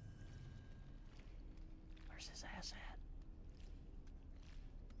 Where's his ass at?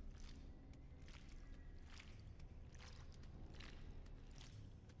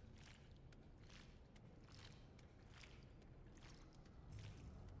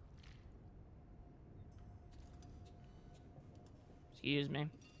 Excuse me.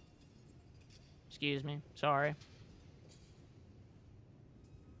 Excuse me. Sorry.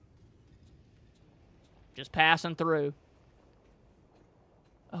 Just passing through.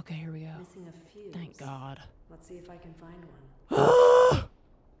 Okay, here we go. Missing a fuse. Thank God. Let's see if I can find one.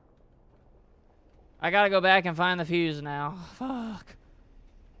 I gotta go back and find the fuse now. Fuck.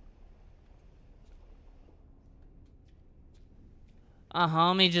 A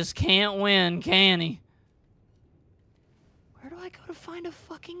homie just can't win, can he? Where do I go to find a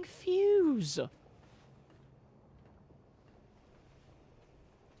fucking fuse?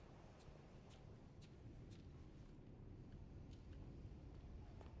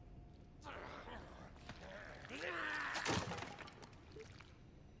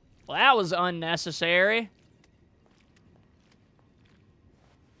 Well, that was unnecessary. Did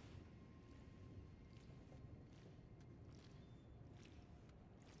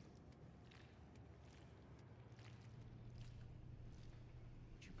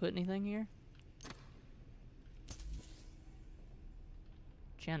you put anything here?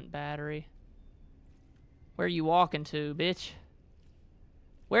 Gent battery. Where you walking to, bitch?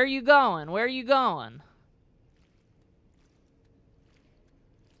 Where you going? Where you going?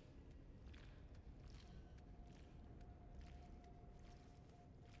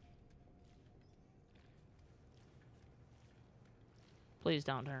 Please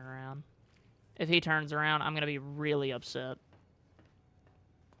don't turn around. If he turns around, I'm going to be really upset.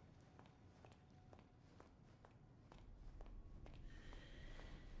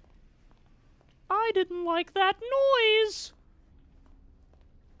 I didn't like that noise.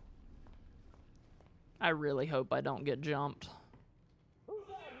 I really hope I don't get jumped.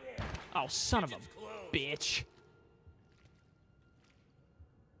 Oh, son of a bitch.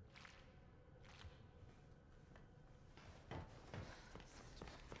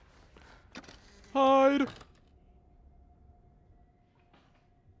 Hide.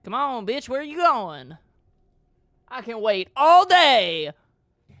 Come on, bitch. Where are you going? I can wait all day.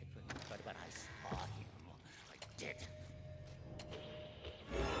 But when I saw him, I did.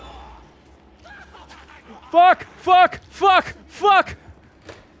 Fuck, fuck, fuck, fuck.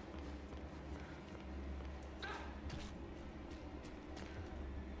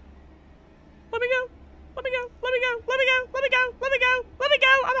 Let me go. Let me go. Let me go. Let me go. Let me go. Let me go. Let me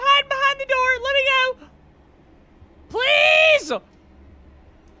go. I'm hiding behind the door. Let me go. Please.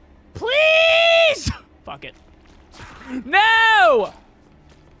 Please. Fuck it. No.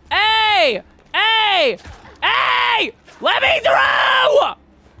 Hey. Hey. Hey. Let me through.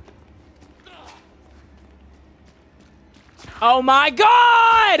 Oh my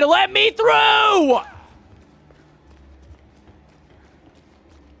God. Let me through.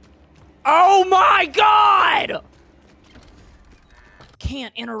 Oh my God!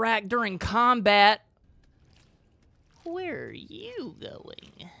 Can't interact during combat. Where are you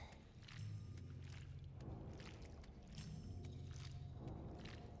going?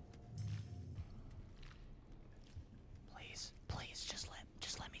 Please, please, just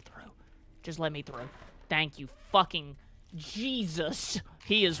let me through. Just let me through. Thank you, fucking Jesus.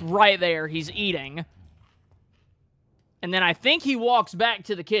 He is right there. He's eating. And then I think he walks back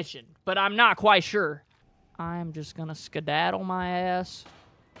to the kitchen, but I'm not quite sure. I'm just gonna skedaddle my ass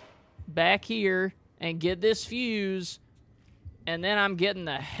back here and get this fuse, and then I'm getting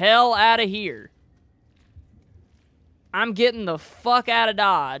the hell out of here. I'm getting the fuck out of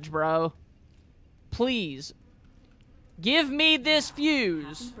Dodge, bro. Please. Give me this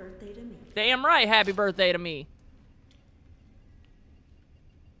fuse. Happy birthday to me. Damn right, happy birthday to me.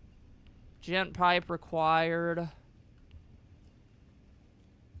 Gent pipe required.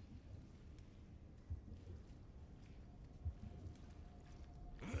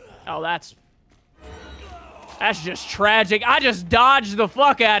 Oh, that's just tragic. I just dodged the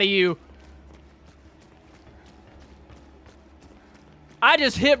fuck out of you. I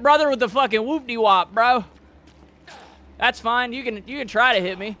just hit brother with the fucking whoop-de-wop, bro. That's fine. You can try to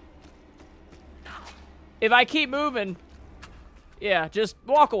hit me. If I keep moving, yeah, just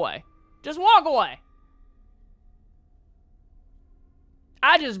walk away. Just walk away.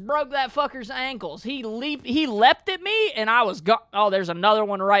 I just broke that fucker's ankles. He leapt at me, and I was oh, there's another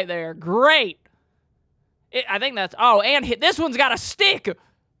one right there. Great. I think that's... Oh, and this one's got a stick.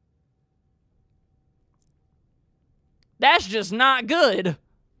 That's just not good.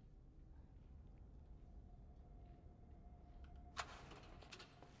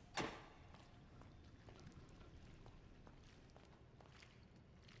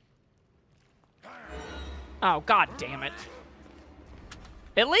 Oh, God damn it.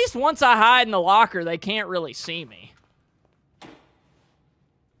 At least once I hide in the locker, they can't really see me. He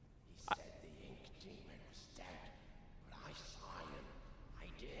said the ink demon was dead, but I saw him. I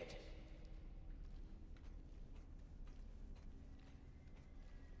did.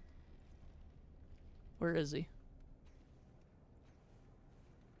 Where is he?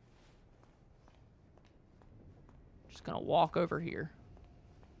 Just gonna walk over here.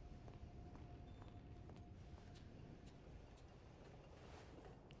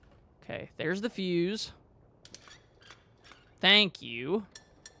 Okay, there's the fuse. Thank you.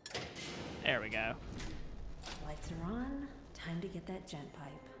 There we go. Lights are on. Time to get that gent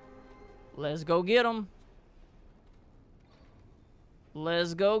pipe. Let's go get him.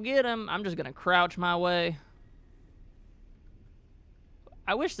 Let's go get him. I'm just gonna crouch my way.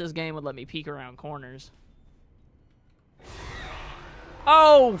 I wish this game would let me peek around corners.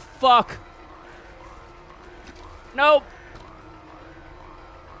 Oh, fuck. Nope.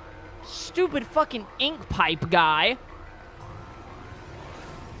 Stupid fucking ink pipe guy.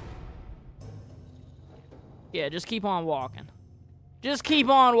 Yeah, just keep on walking. Just keep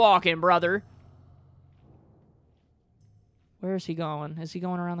on walking, brother. Where is he going? Is he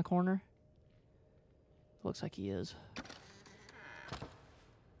going around the corner? Looks like he is.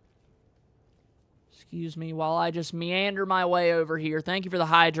 Excuse me while I just meander my way over here. Thank you for the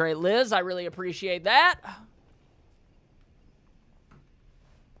hydrate, Liz. I really appreciate that.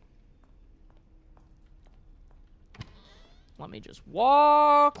 Let me just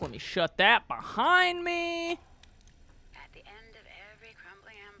walk. Let me shut that behind me. At the end of every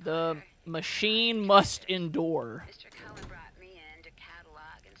crumbling The empire, machine must endure. Mr. Cullen brought me in to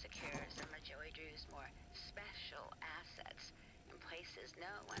catalog and secure some of Joey Drew's more special assets in places no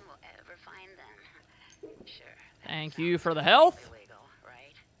one will ever find them. Sure. Thank you for the health. Illegal,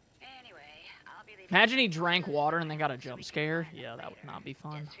 right? Anyway, I'll be leaving. Imagine he drank water and then got a jump scare. Yeah, that would not be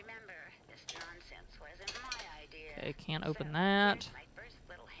fun. Just remember, this nonsense wasn't my idea. Okay, can't open So, that. here's my first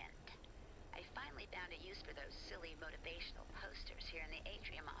little hint. I finally found a use for those silly motivational posters here in the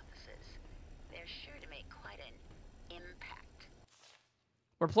atrium offices. They're sure to make quite an impact.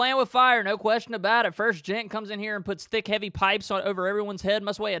 We're playing with fire, no question about it. First, Gent comes in here and puts thick, heavy pipes over everyone's head.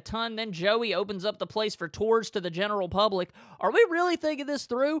 Must weigh a ton. Then Joey opens up the place for tours to the general public. Are we really thinking this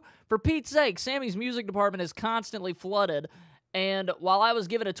through? For Pete's sake, Sammy's music department is constantly flooded. And while I was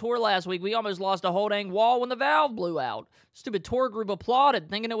given a tour last week, we almost lost a whole dang wall when the valve blew out. Stupid tour group applauded,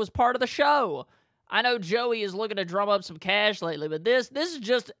 thinking it was part of the show. I know Joey is looking to drum up some cash lately, but this is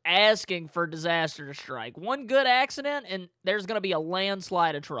just asking for disaster to strike. One good accident, and there's going to be a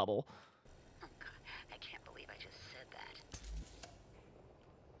landslide of trouble. Oh God, I can't believe I just said that.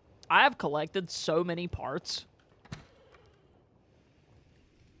 I have collected so many parts.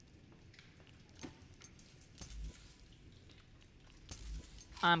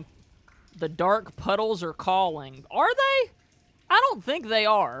 The dark puddles are calling. Are they? I don't think they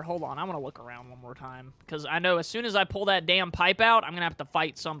are. Hold on, I'm gonna look around one more time. Because I know as soon as I pull that damn pipe out, I'm gonna have to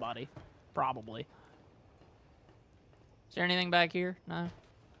fight somebody. Probably. Is there anything back here? No?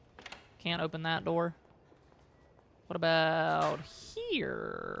 Can't open that door. What about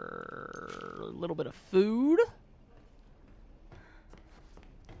here? A little bit of food.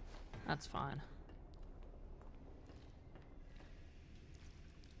 That's fine.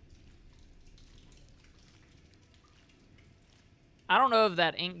 I don't know if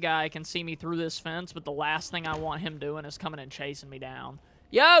that ink guy can see me through this fence, but the last thing I want him doing is coming and chasing me down.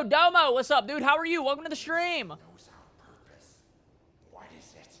 Yo, Domo, what's up, dude? How are you? Welcome to the stream. Knows our purpose. What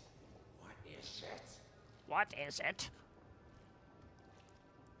is it? What is it? What is it?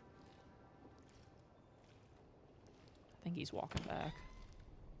 I think he's walking back.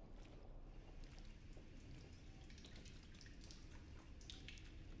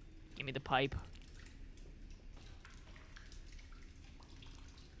 Give me the pipe.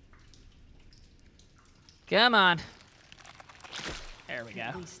 Come on. There we go.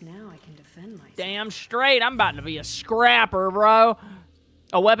 At least now I can defend myself. Damn straight. I'm about to be a scrapper, bro.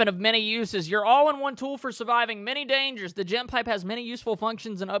 A weapon of many uses. Your all-in-one tool for surviving many dangers. The gem pipe has many useful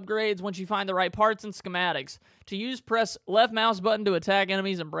functions and upgrades once you find the right parts and schematics. To use, press left mouse button to attack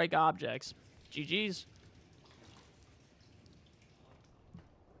enemies and break objects. GG's.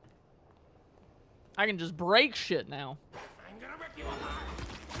 I can just break shit now. I'm gonna rip you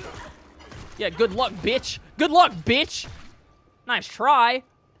apart. Yeah, good luck, bitch. Good luck, bitch. Nice try.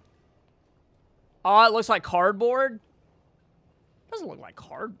 Oh, it looks like cardboard. Doesn't look like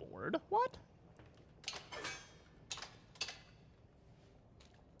cardboard. What?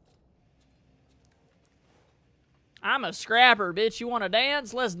 I'm a scrapper, bitch. You want to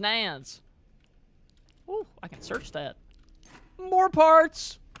dance? Let's dance. Ooh, I can search that. More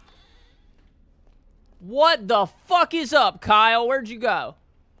parts. What the fuck is up, Kyle? Where'd you go?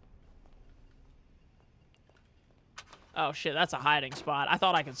 Oh, shit, that's a hiding spot. I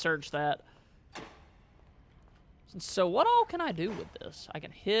thought I could search that. So what all can I do with this? I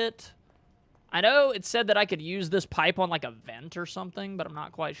can hit... I know it said that I could use this pipe on, like, a vent or something, but I'm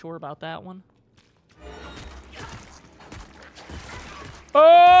not quite sure about that one.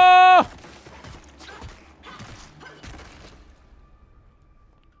 Oh!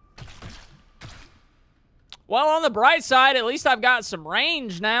 Well, on the bright side, at least I've got some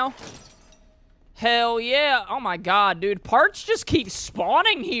range now. Hell yeah. Oh my god, dude. Parts just keep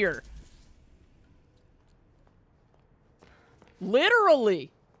spawning here.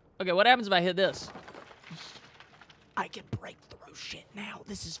 Literally. Okay, what happens if I hit this? I can break through shit now.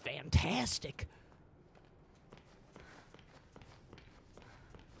 This is fantastic.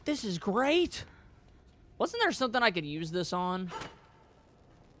 This is great. Wasn't there something I could use this on?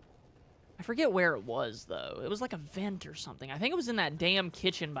 I forget where it was, though. It was like a vent or something. I think it was in that damn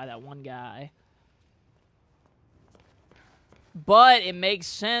kitchen by that one guy. But it makes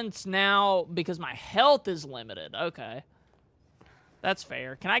sense now because my health is limited. Okay. That's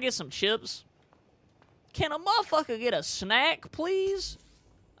fair. Can I get some chips? Can a motherfucker get a snack, please?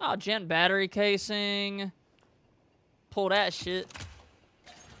 Oh, gent battery casing. Pull that shit.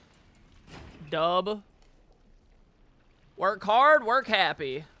 Dub. Work hard, work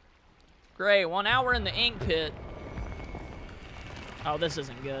happy. Great. Well, now we're in the ink pit. Oh, this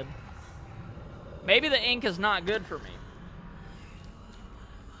isn't good. Maybe the ink is not good for me.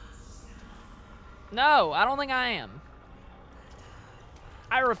 No, I don't think I am.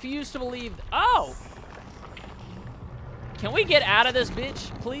 I refuse to believe... Oh! Can we get out of this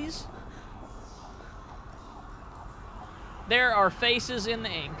bitch, please? There are faces in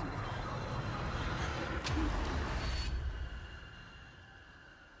the ink.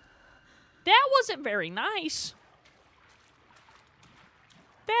 That wasn't very nice.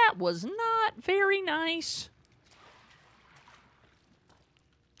 That was not very nice.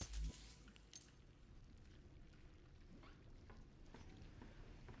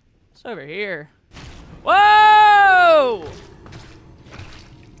 It's over here. Whoa!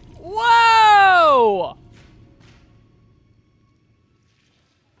 Whoa!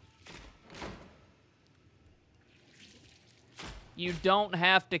 You don't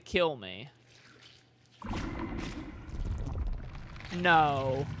have to kill me.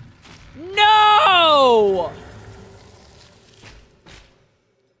 No. No!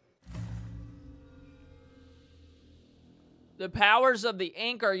 The powers of the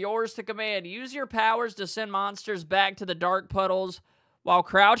ink are yours to command. Use your powers to send monsters back to the dark puddles while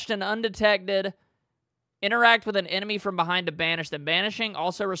crouched and undetected. Interact with an enemy from behind to banish them. Banishing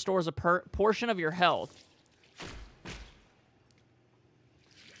also restores a portion of your health.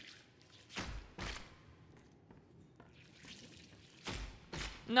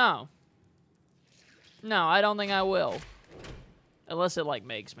 No. No, I don't think I will. Unless it, like,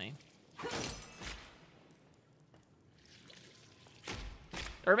 makes me.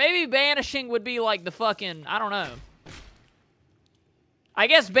 Or maybe banishing would be like the fucking... I don't know. I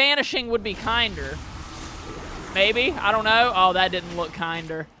guess banishing would be kinder. Maybe? I don't know. Oh, that didn't look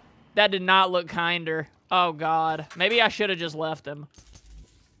kinder. That did not look kinder. Oh, God. Maybe I should have just left him.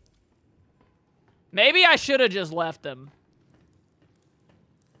 Maybe I should have just left him.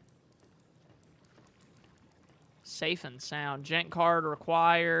 Safe and sound. Gent card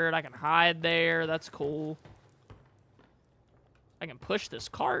required. I can hide there. That's cool. I can push this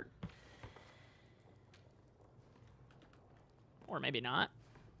cart. Or maybe not.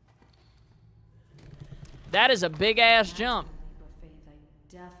 That is a big-ass jump.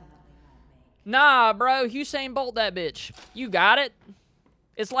 Nah, bro. Usain Bolt that bitch. You got it.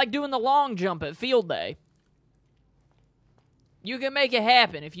 It's like doing the long jump at field day. You can make it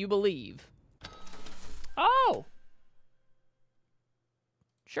happen if you believe. Oh.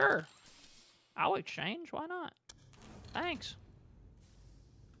 Sure. I'll exchange. Why not? Thanks.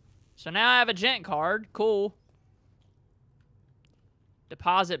 So now I have a gent card. Cool.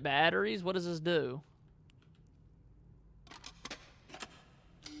 Deposit batteries. What does this do?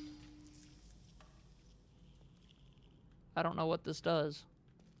 I don't know what this does.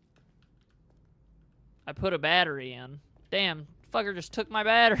 I put a battery in. Damn, fucker just took my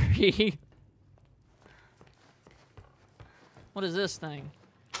battery. What is this thing?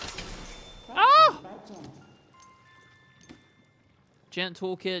 Oh! Gent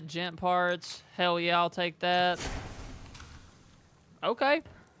toolkit, gent parts. Hell yeah, I'll take that. Okay.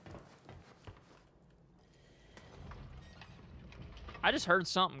 I just heard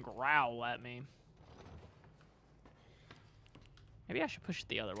something growl at me. Maybe I should push it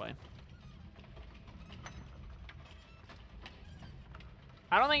the other way.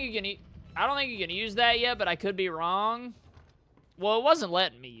 I don't think you can use that yet, but I could be wrong. Well, it wasn't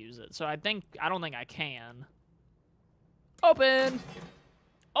letting me use it, so I don't think I can. Open!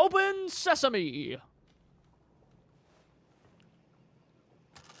 Open sesame!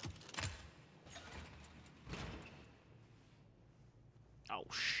 Oh,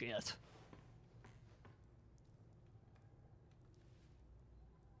 shit.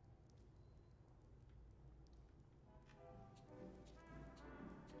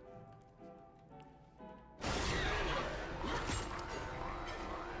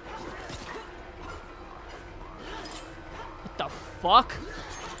 What the fuck?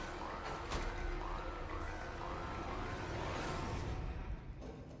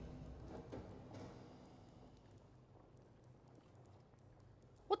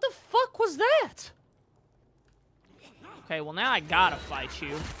 What the fuck was that? Okay, well now I gotta fight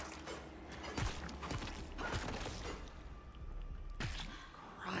you.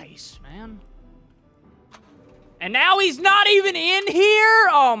 Christ, man. And now he's not even in here?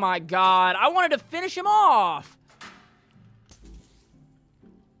 Oh my god, I wanted to finish him off.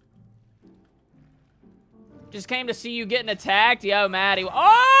 Just came to see you getting attacked? Yo, Maddie.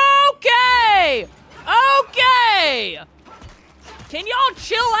 Okay! Okay! Can y'all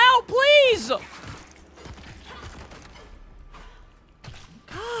chill out, please?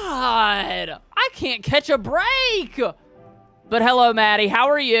 God, I can't catch a break. But hello, Maddie. How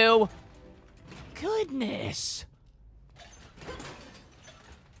are you? Goodness.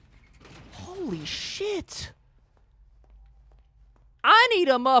 Holy shit. I need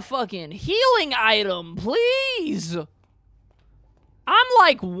a motherfucking healing item, please. I'm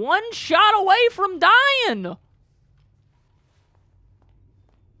like one shot away from dying.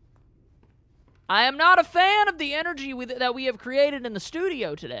 I am not a fan of the energy that we have created in the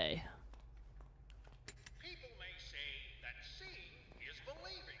studio today. People may say that seeing is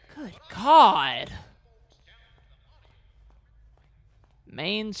believing. Good God.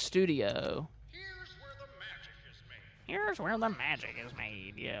 Main studio. Here's where the magic is made. Here's where the magic is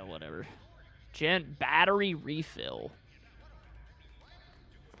made. Yeah, whatever. Battery refill.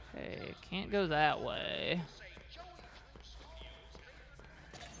 Okay, can't go that way.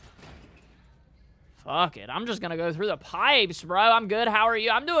 Fuck it. I'm just gonna go through the pipes, bro. I'm good. How are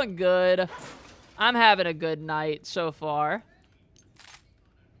you? I'm doing good. I'm having a good night so far.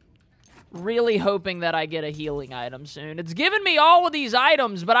 Really hoping that I get a healing item soon. It's giving me all of these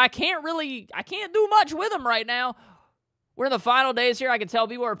items, but I can't do much with them right now. We're in the final days here. I can tell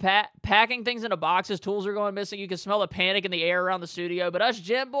people are packing things into boxes. Tools are going missing. You can smell the panic in the air around the studio. But us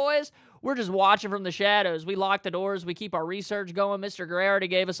Gent boys, we're just watching from the shadows. We lock the doors. We keep our research going. Mr. Gray already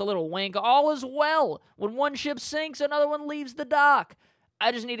gave us a little wink. All is well. When one ship sinks, another one leaves the dock.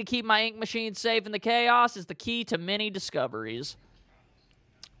 I just need to keep my ink machine safe, and the chaos is the key to many discoveries.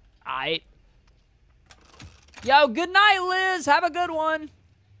 Aight. Yo, good night, Liz. Have a good one.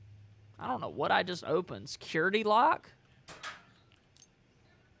 I don't know what I just opened. Security lock?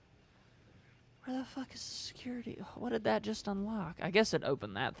 Where the fuck is the security? What did that just unlock? I guess it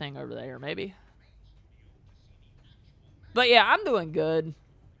opened that thing over there, maybe. But yeah, I'm doing good.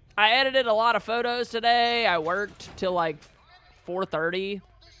 I edited a lot of photos today. I worked till like 4:30.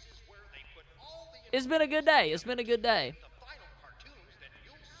 It's been a good day. It's been a good day.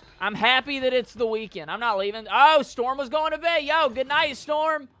 I'm happy that it's the weekend. I'm not leaving. Oh, Storm was going to bed. Yo, good night,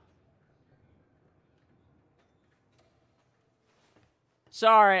 Storm.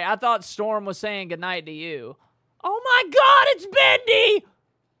 Sorry, I thought Storm was saying goodnight to you. Oh my god, it's Bendy!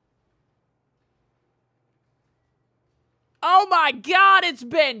 Oh my god, it's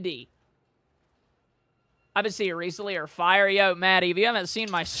Bendy! I've been seeing you recently or fire. Yo, Maddie, if you haven't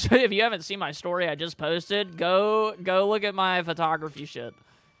seen my story I just posted, go look at my photography shit.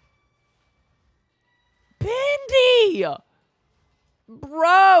 Bendy!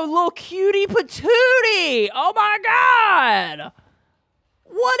 Bro, little cutie patootie! Oh my god!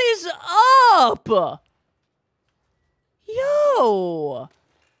 What is up? Yo!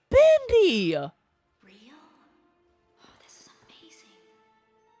 Bendy! Real? Oh, this is amazing.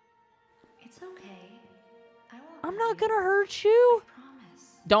 It's okay. I won't. I'm not gonna hurt you. Promise.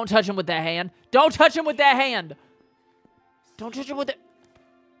 Don't touch him with that hand. Don't touch him with that hand. Don't touch him with it.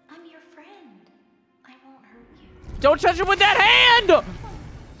 I'm your friend. I won't hurt you. Don't touch him with that hand!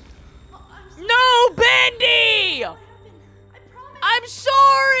 No, Bendy! I'm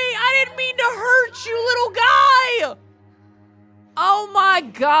sorry! I didn't mean to hurt you, little guy! Oh my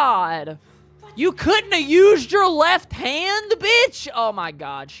god. You couldn't have used your left hand, bitch? Oh my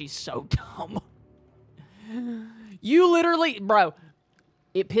god, she's so dumb. You literally... Bro,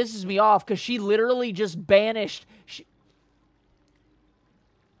 it pisses me off because she literally just banished...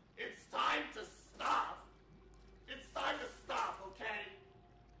 It's time to stop. It's time to stop, okay?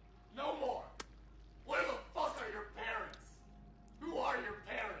 No more. Where the fuck are your parents? Who are your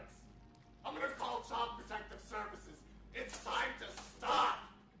parents? I'm gonna call Child Protective Services. It's time to stop.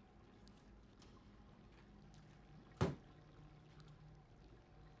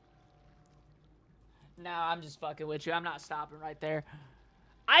 No, I'm just fucking with you. I'm not stopping right there.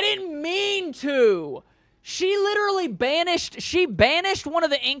 I didn't mean to. She literally banished one of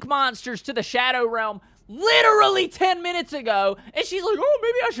the ink monsters to the Shadow Realm literally 10 minutes ago. And she's like, oh,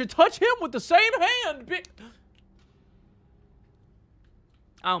 maybe I should touch him with the same hand.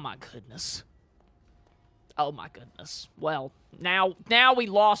 Oh my goodness. Oh my goodness. Well, now we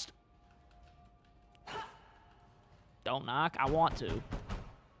lost. Don't knock. I want to.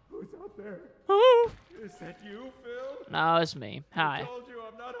 Who's out there? Oh. Is that you, Phil? No, it's me. Hi. I told you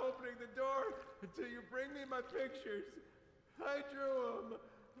I'm not opening the door until you bring me my pictures. I drew them.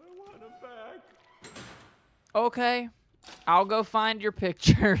 I want them back. Okay. I'll go find your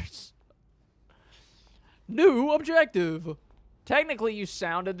pictures. New objective. Technically, you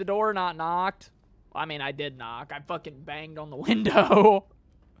sounded the door, not knocked. I mean, I did knock. I fucking banged on the window.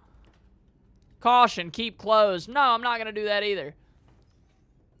 Caution, keep closed. No, I'm not going to do that either.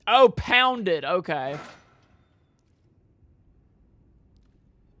 Oh, pounded. Okay.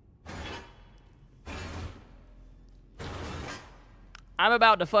 I'm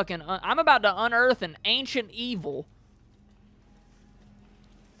about to unearth an ancient evil.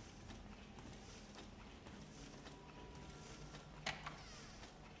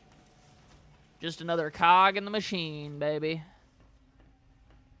 Just another cog in the machine, baby.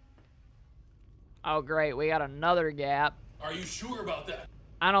 Oh, great. We got another gap. Are you sure about that?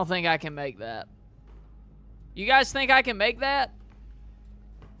 I don't think I can make that. You guys think I can make that?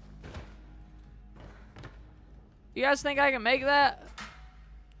 You guys think I can make that?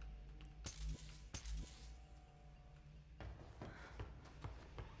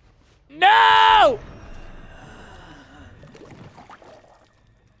 No!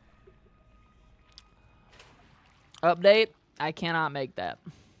 Update. I cannot make that.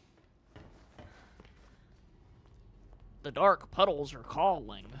 The dark puddles are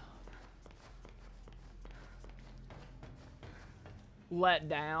calling. Let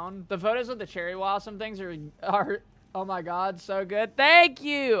down. The photos of the cherry blossom things are oh my god, so good. Thank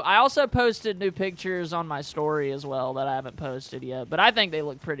you. I also posted new pictures on my story as well that I haven't posted yet, but I think they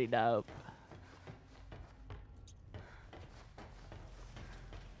look pretty dope.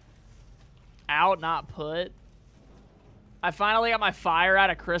 Out, not put. I finally got my fire out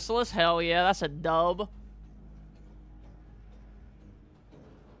of chrysalis. Hell yeah, that's a dub.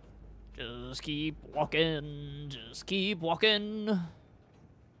 Just keep walking. Just keep walking.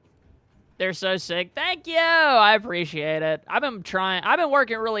 They're so sick. Thank you. I appreciate it. I've been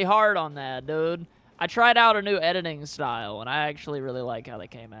working really hard on that, dude. I tried out a new editing style, and I actually really like how they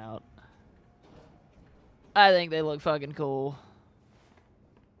came out. I think they look fucking cool.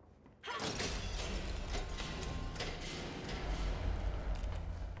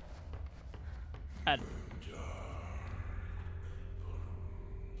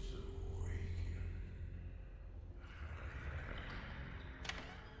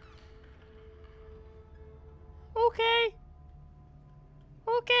 Okay.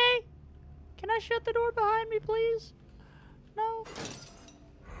 Okay. Can I shut the door behind me, please? No.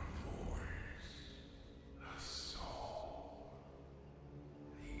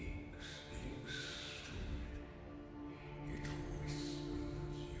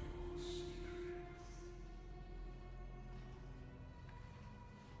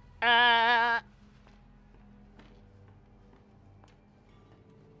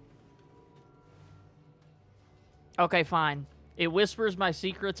 Okay, fine. It whispers my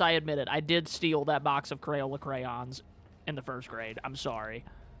secrets, I admit it. I did steal that box of Crayola crayons in the first grade. I'm sorry.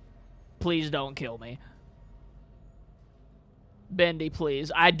 Please don't kill me. Bendy,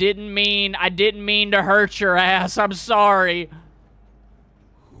 please. I didn't mean to hurt your ass. I'm sorry.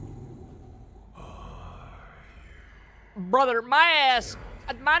 Brother, my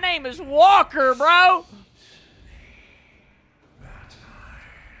name is Walker, bro.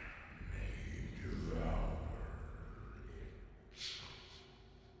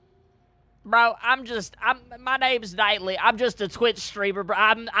 Bro, my name's Nightly. I'm just a Twitch streamer, bro.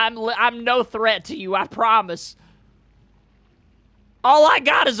 I'm no threat to you, I promise. All I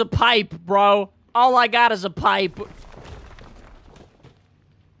got is a pipe, bro. All I got is a pipe.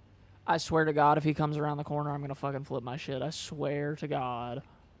 I swear to God, if he comes around the corner, I'm gonna fucking flip my shit. I swear to God.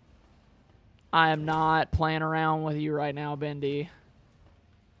 I am not playing around with you right now, Bendy.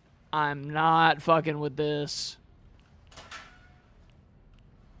 I'm not fucking with this.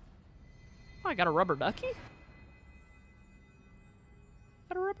 Oh, I got a rubber ducky?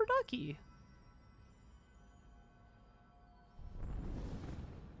 Got a rubber ducky.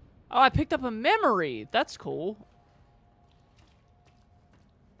 Oh, I picked up a memory. That's cool.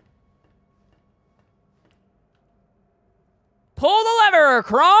 Pull the lever,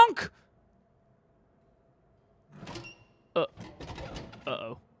 Kronk!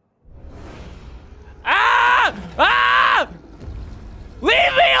 Uh-oh. Ah! Ah! Leave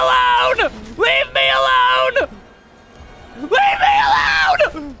me alone! Leave me alone! Leave me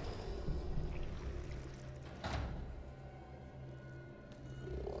alone!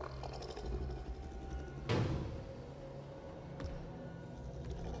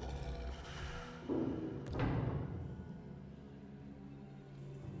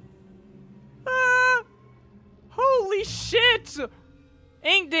 Holy shit!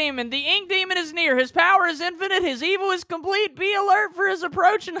 Ink Demon. The Ink Demon is near. His power is infinite. His evil is complete. Be alert for his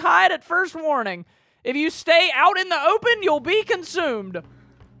approach and hide at first warning. If you stay out in the open, you'll be consumed.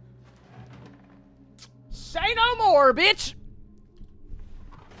 Say no more, bitch!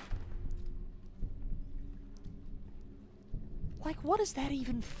 Like, what does that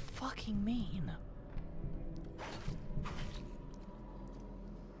even fucking mean?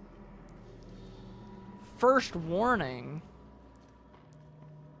 First warning.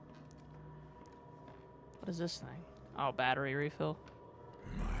 What is this thing? Oh, battery refill.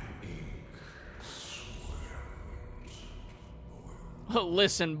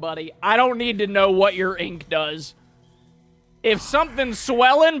 Listen, buddy, I don't need to know what your ink does. If something's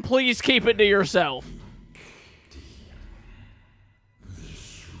swelling, please keep it to yourself.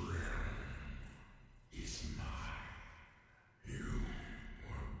 This realm is mine. You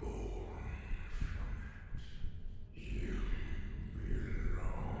were born from it. You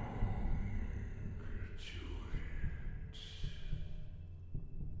belong to it.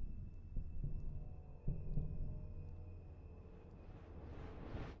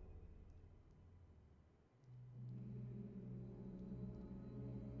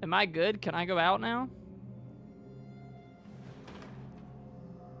 Am I good? Can I go out now?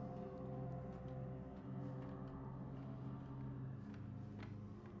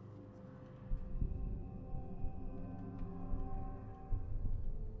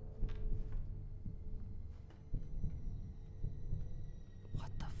 What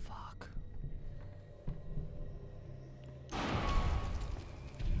the fuck?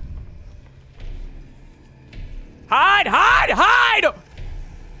 Hide! Hide! Hide!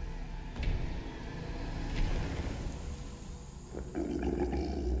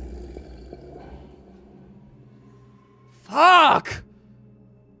 Fuck!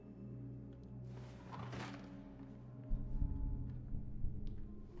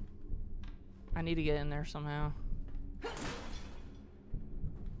 I need to get in there somehow.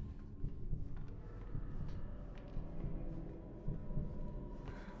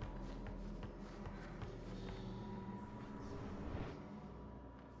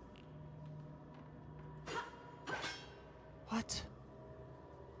 What?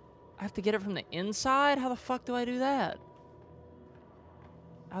 I have to get it from the inside? How the fuck do I do that?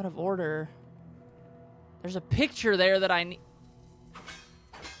 Out of order. There's a picture there that I need.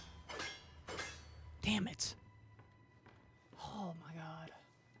 Damn it. Oh my god.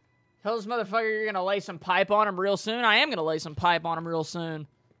 Tell this motherfucker you're gonna lay some pipe on him real soon. I am gonna lay some pipe on him real soon.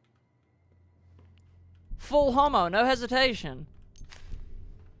 Full homo, no hesitation.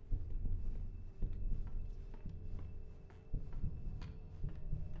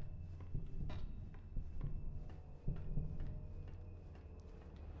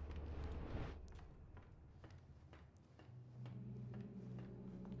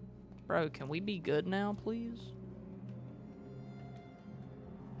 Bro, can we be good now, please?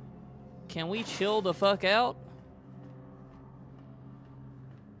 Can we chill the fuck out?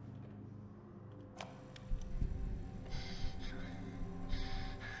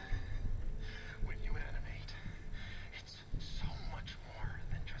 When you animate, it's so much more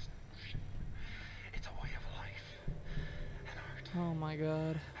than just motion. It's a way of life, an art, Oh my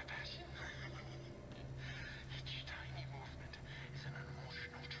god. a passion. Each tiny movement is an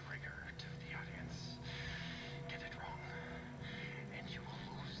emotional trigger to the audience. Get it wrong, and you will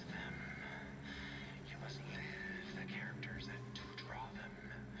lose them. You must live the characters that do draw them.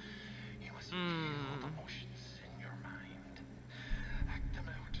 You must feel the emotions in your mind. Act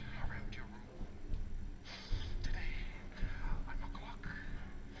them out around your room. Today, I'm a clock.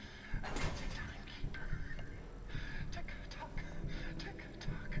 A dancing timekeeper. Tick-tock,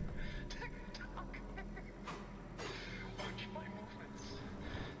 tick-tock, tick-tock. Watch my movements.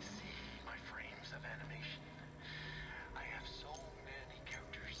 See my frames of animation. I have so many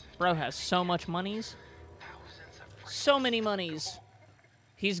characters. Bro has so much monies. Thousands of frames. So many monies.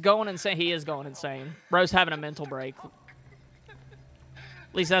 He's going insane. He is going insane. Bro's having a mental break.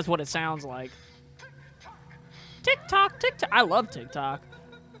 At least that's what it sounds like. TikTok, TikTok. I love TikTok.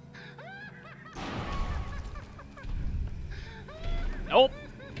 Nope.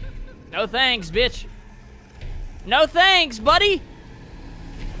 No thanks, bitch. No thanks, buddy.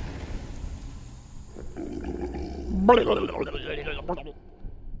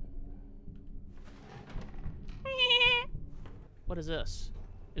 What is this?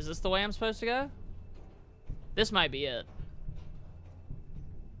 Is this the way I'm supposed to go? This might be it.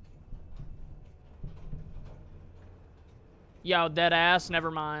 Yo, dead ass,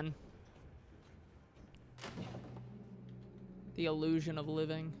 never mind. The illusion of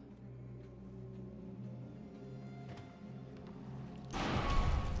living.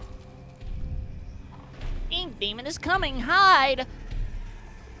 Ink demon is coming, hide!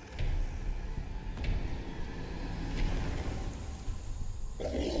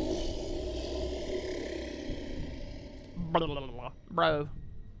 Bro.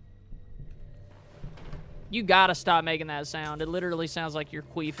 You gotta stop making that sound. It literally sounds like you're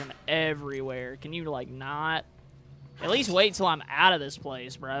queefing everywhere. Can you, like, not? At least wait till I'm out of this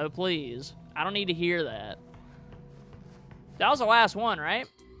place, bro. Please. I don't need to hear that. That was the last one, right?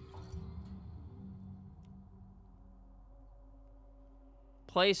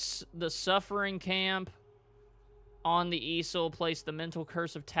 Place the suffering camp on the easel. Place the mental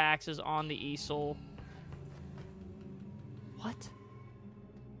curse of taxes on the easel. What?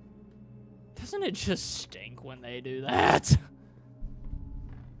 Doesn't it just stink when they do that?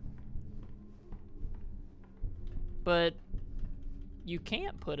 But you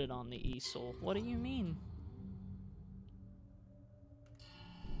can't put it on the easel. What do you mean?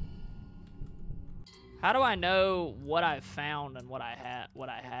 How do I know what I've found and what I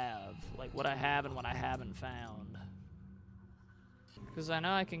have? Like what I have and what I haven't found? Because I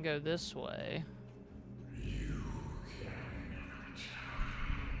know I can go this way.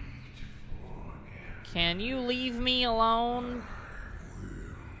 Can you leave me alone?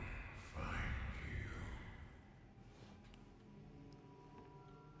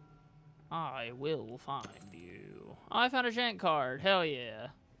 I will find you. Oh, I found a gent card. Hell yeah.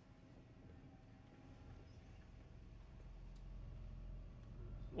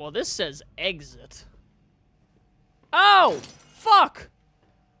 Well, this says exit. Oh! Fuck!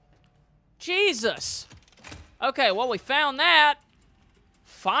 Jesus! Okay, well, we found that.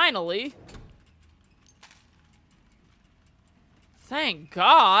 Finally. Thank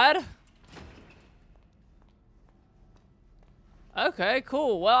God. Okay,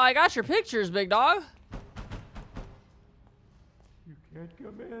 cool. Well, I got your pictures, big dog. You can't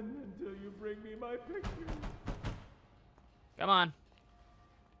come in until you bring me my pictures. Come on.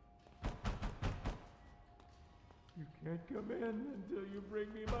 You can't come in until you bring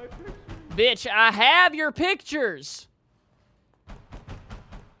me my pictures. Bitch, I have your pictures.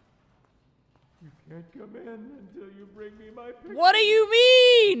 You can't come in until you bring me my pictures. What do you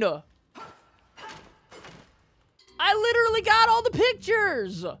mean? I literally got all the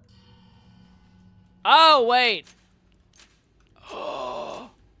pictures. Oh, wait.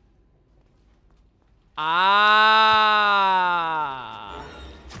 Ah.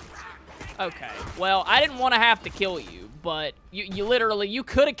 Okay. Well, I didn't want to have to kill you, but you literally, you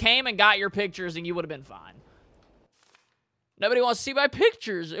could have came and got your pictures and you would have been fine. Nobody wants to see my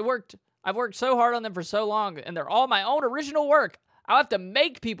pictures. It worked. I've worked so hard on them for so long, and they're all my own original work. I'll have to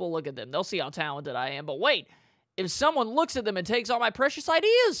make people look at them. They'll see how talented I am. But wait, if someone looks at them and takes all my precious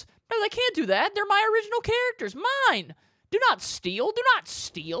ideas, no, they can't do that. They're my original characters, mine. Do not steal. Do not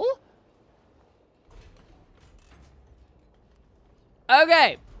steal.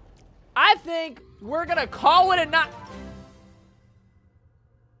 Okay. I think we're going to call it a night.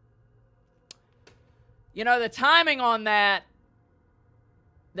 You know, the timing on that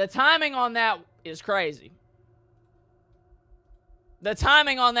is crazy. The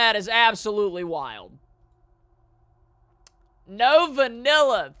timing on that is absolutely wild. No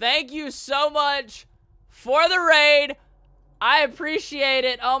Vanilla, thank you so much for the raid. I appreciate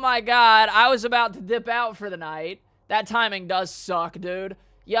it. Oh my God, I was about to dip out for the night. That timing does suck, dude.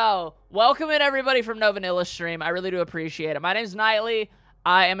 Yo, welcome in everybody from No Vanilla stream. I really do appreciate it. My name's Nightly.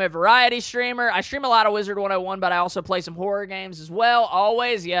 I am a variety streamer. I stream a lot of Wizard 101, but I also play some horror games as well.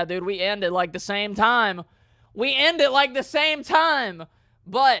 Always. Yeah, dude, we end at like the same time.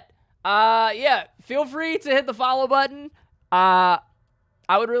 But, yeah, feel free to hit the follow button. I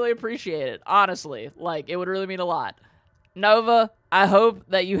would really appreciate it, honestly. Like, it would really mean a lot. Nova, I hope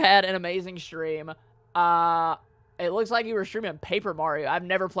that you had an amazing stream. It looks like you were streaming Paper Mario. I've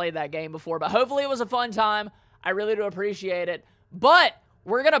never played that game before, but hopefully it was a fun time. I really do appreciate it. But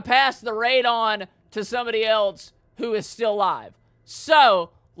we're going to pass the raid on to somebody else who is still live.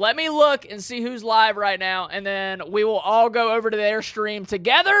 So, let me look and see who's live right now, and then we will all go over to their stream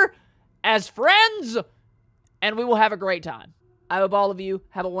together as friends, and we will have a great time. I hope all of you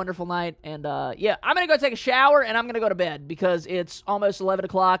have a wonderful night. And, yeah, I'm going to go take a shower, and I'm going to go to bed because it's almost 11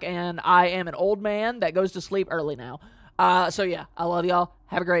 o'clock, and I am an old man that goes to sleep early now. So, yeah, I love y'all.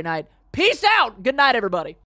 Have a great night. Peace out. Good night, everybody.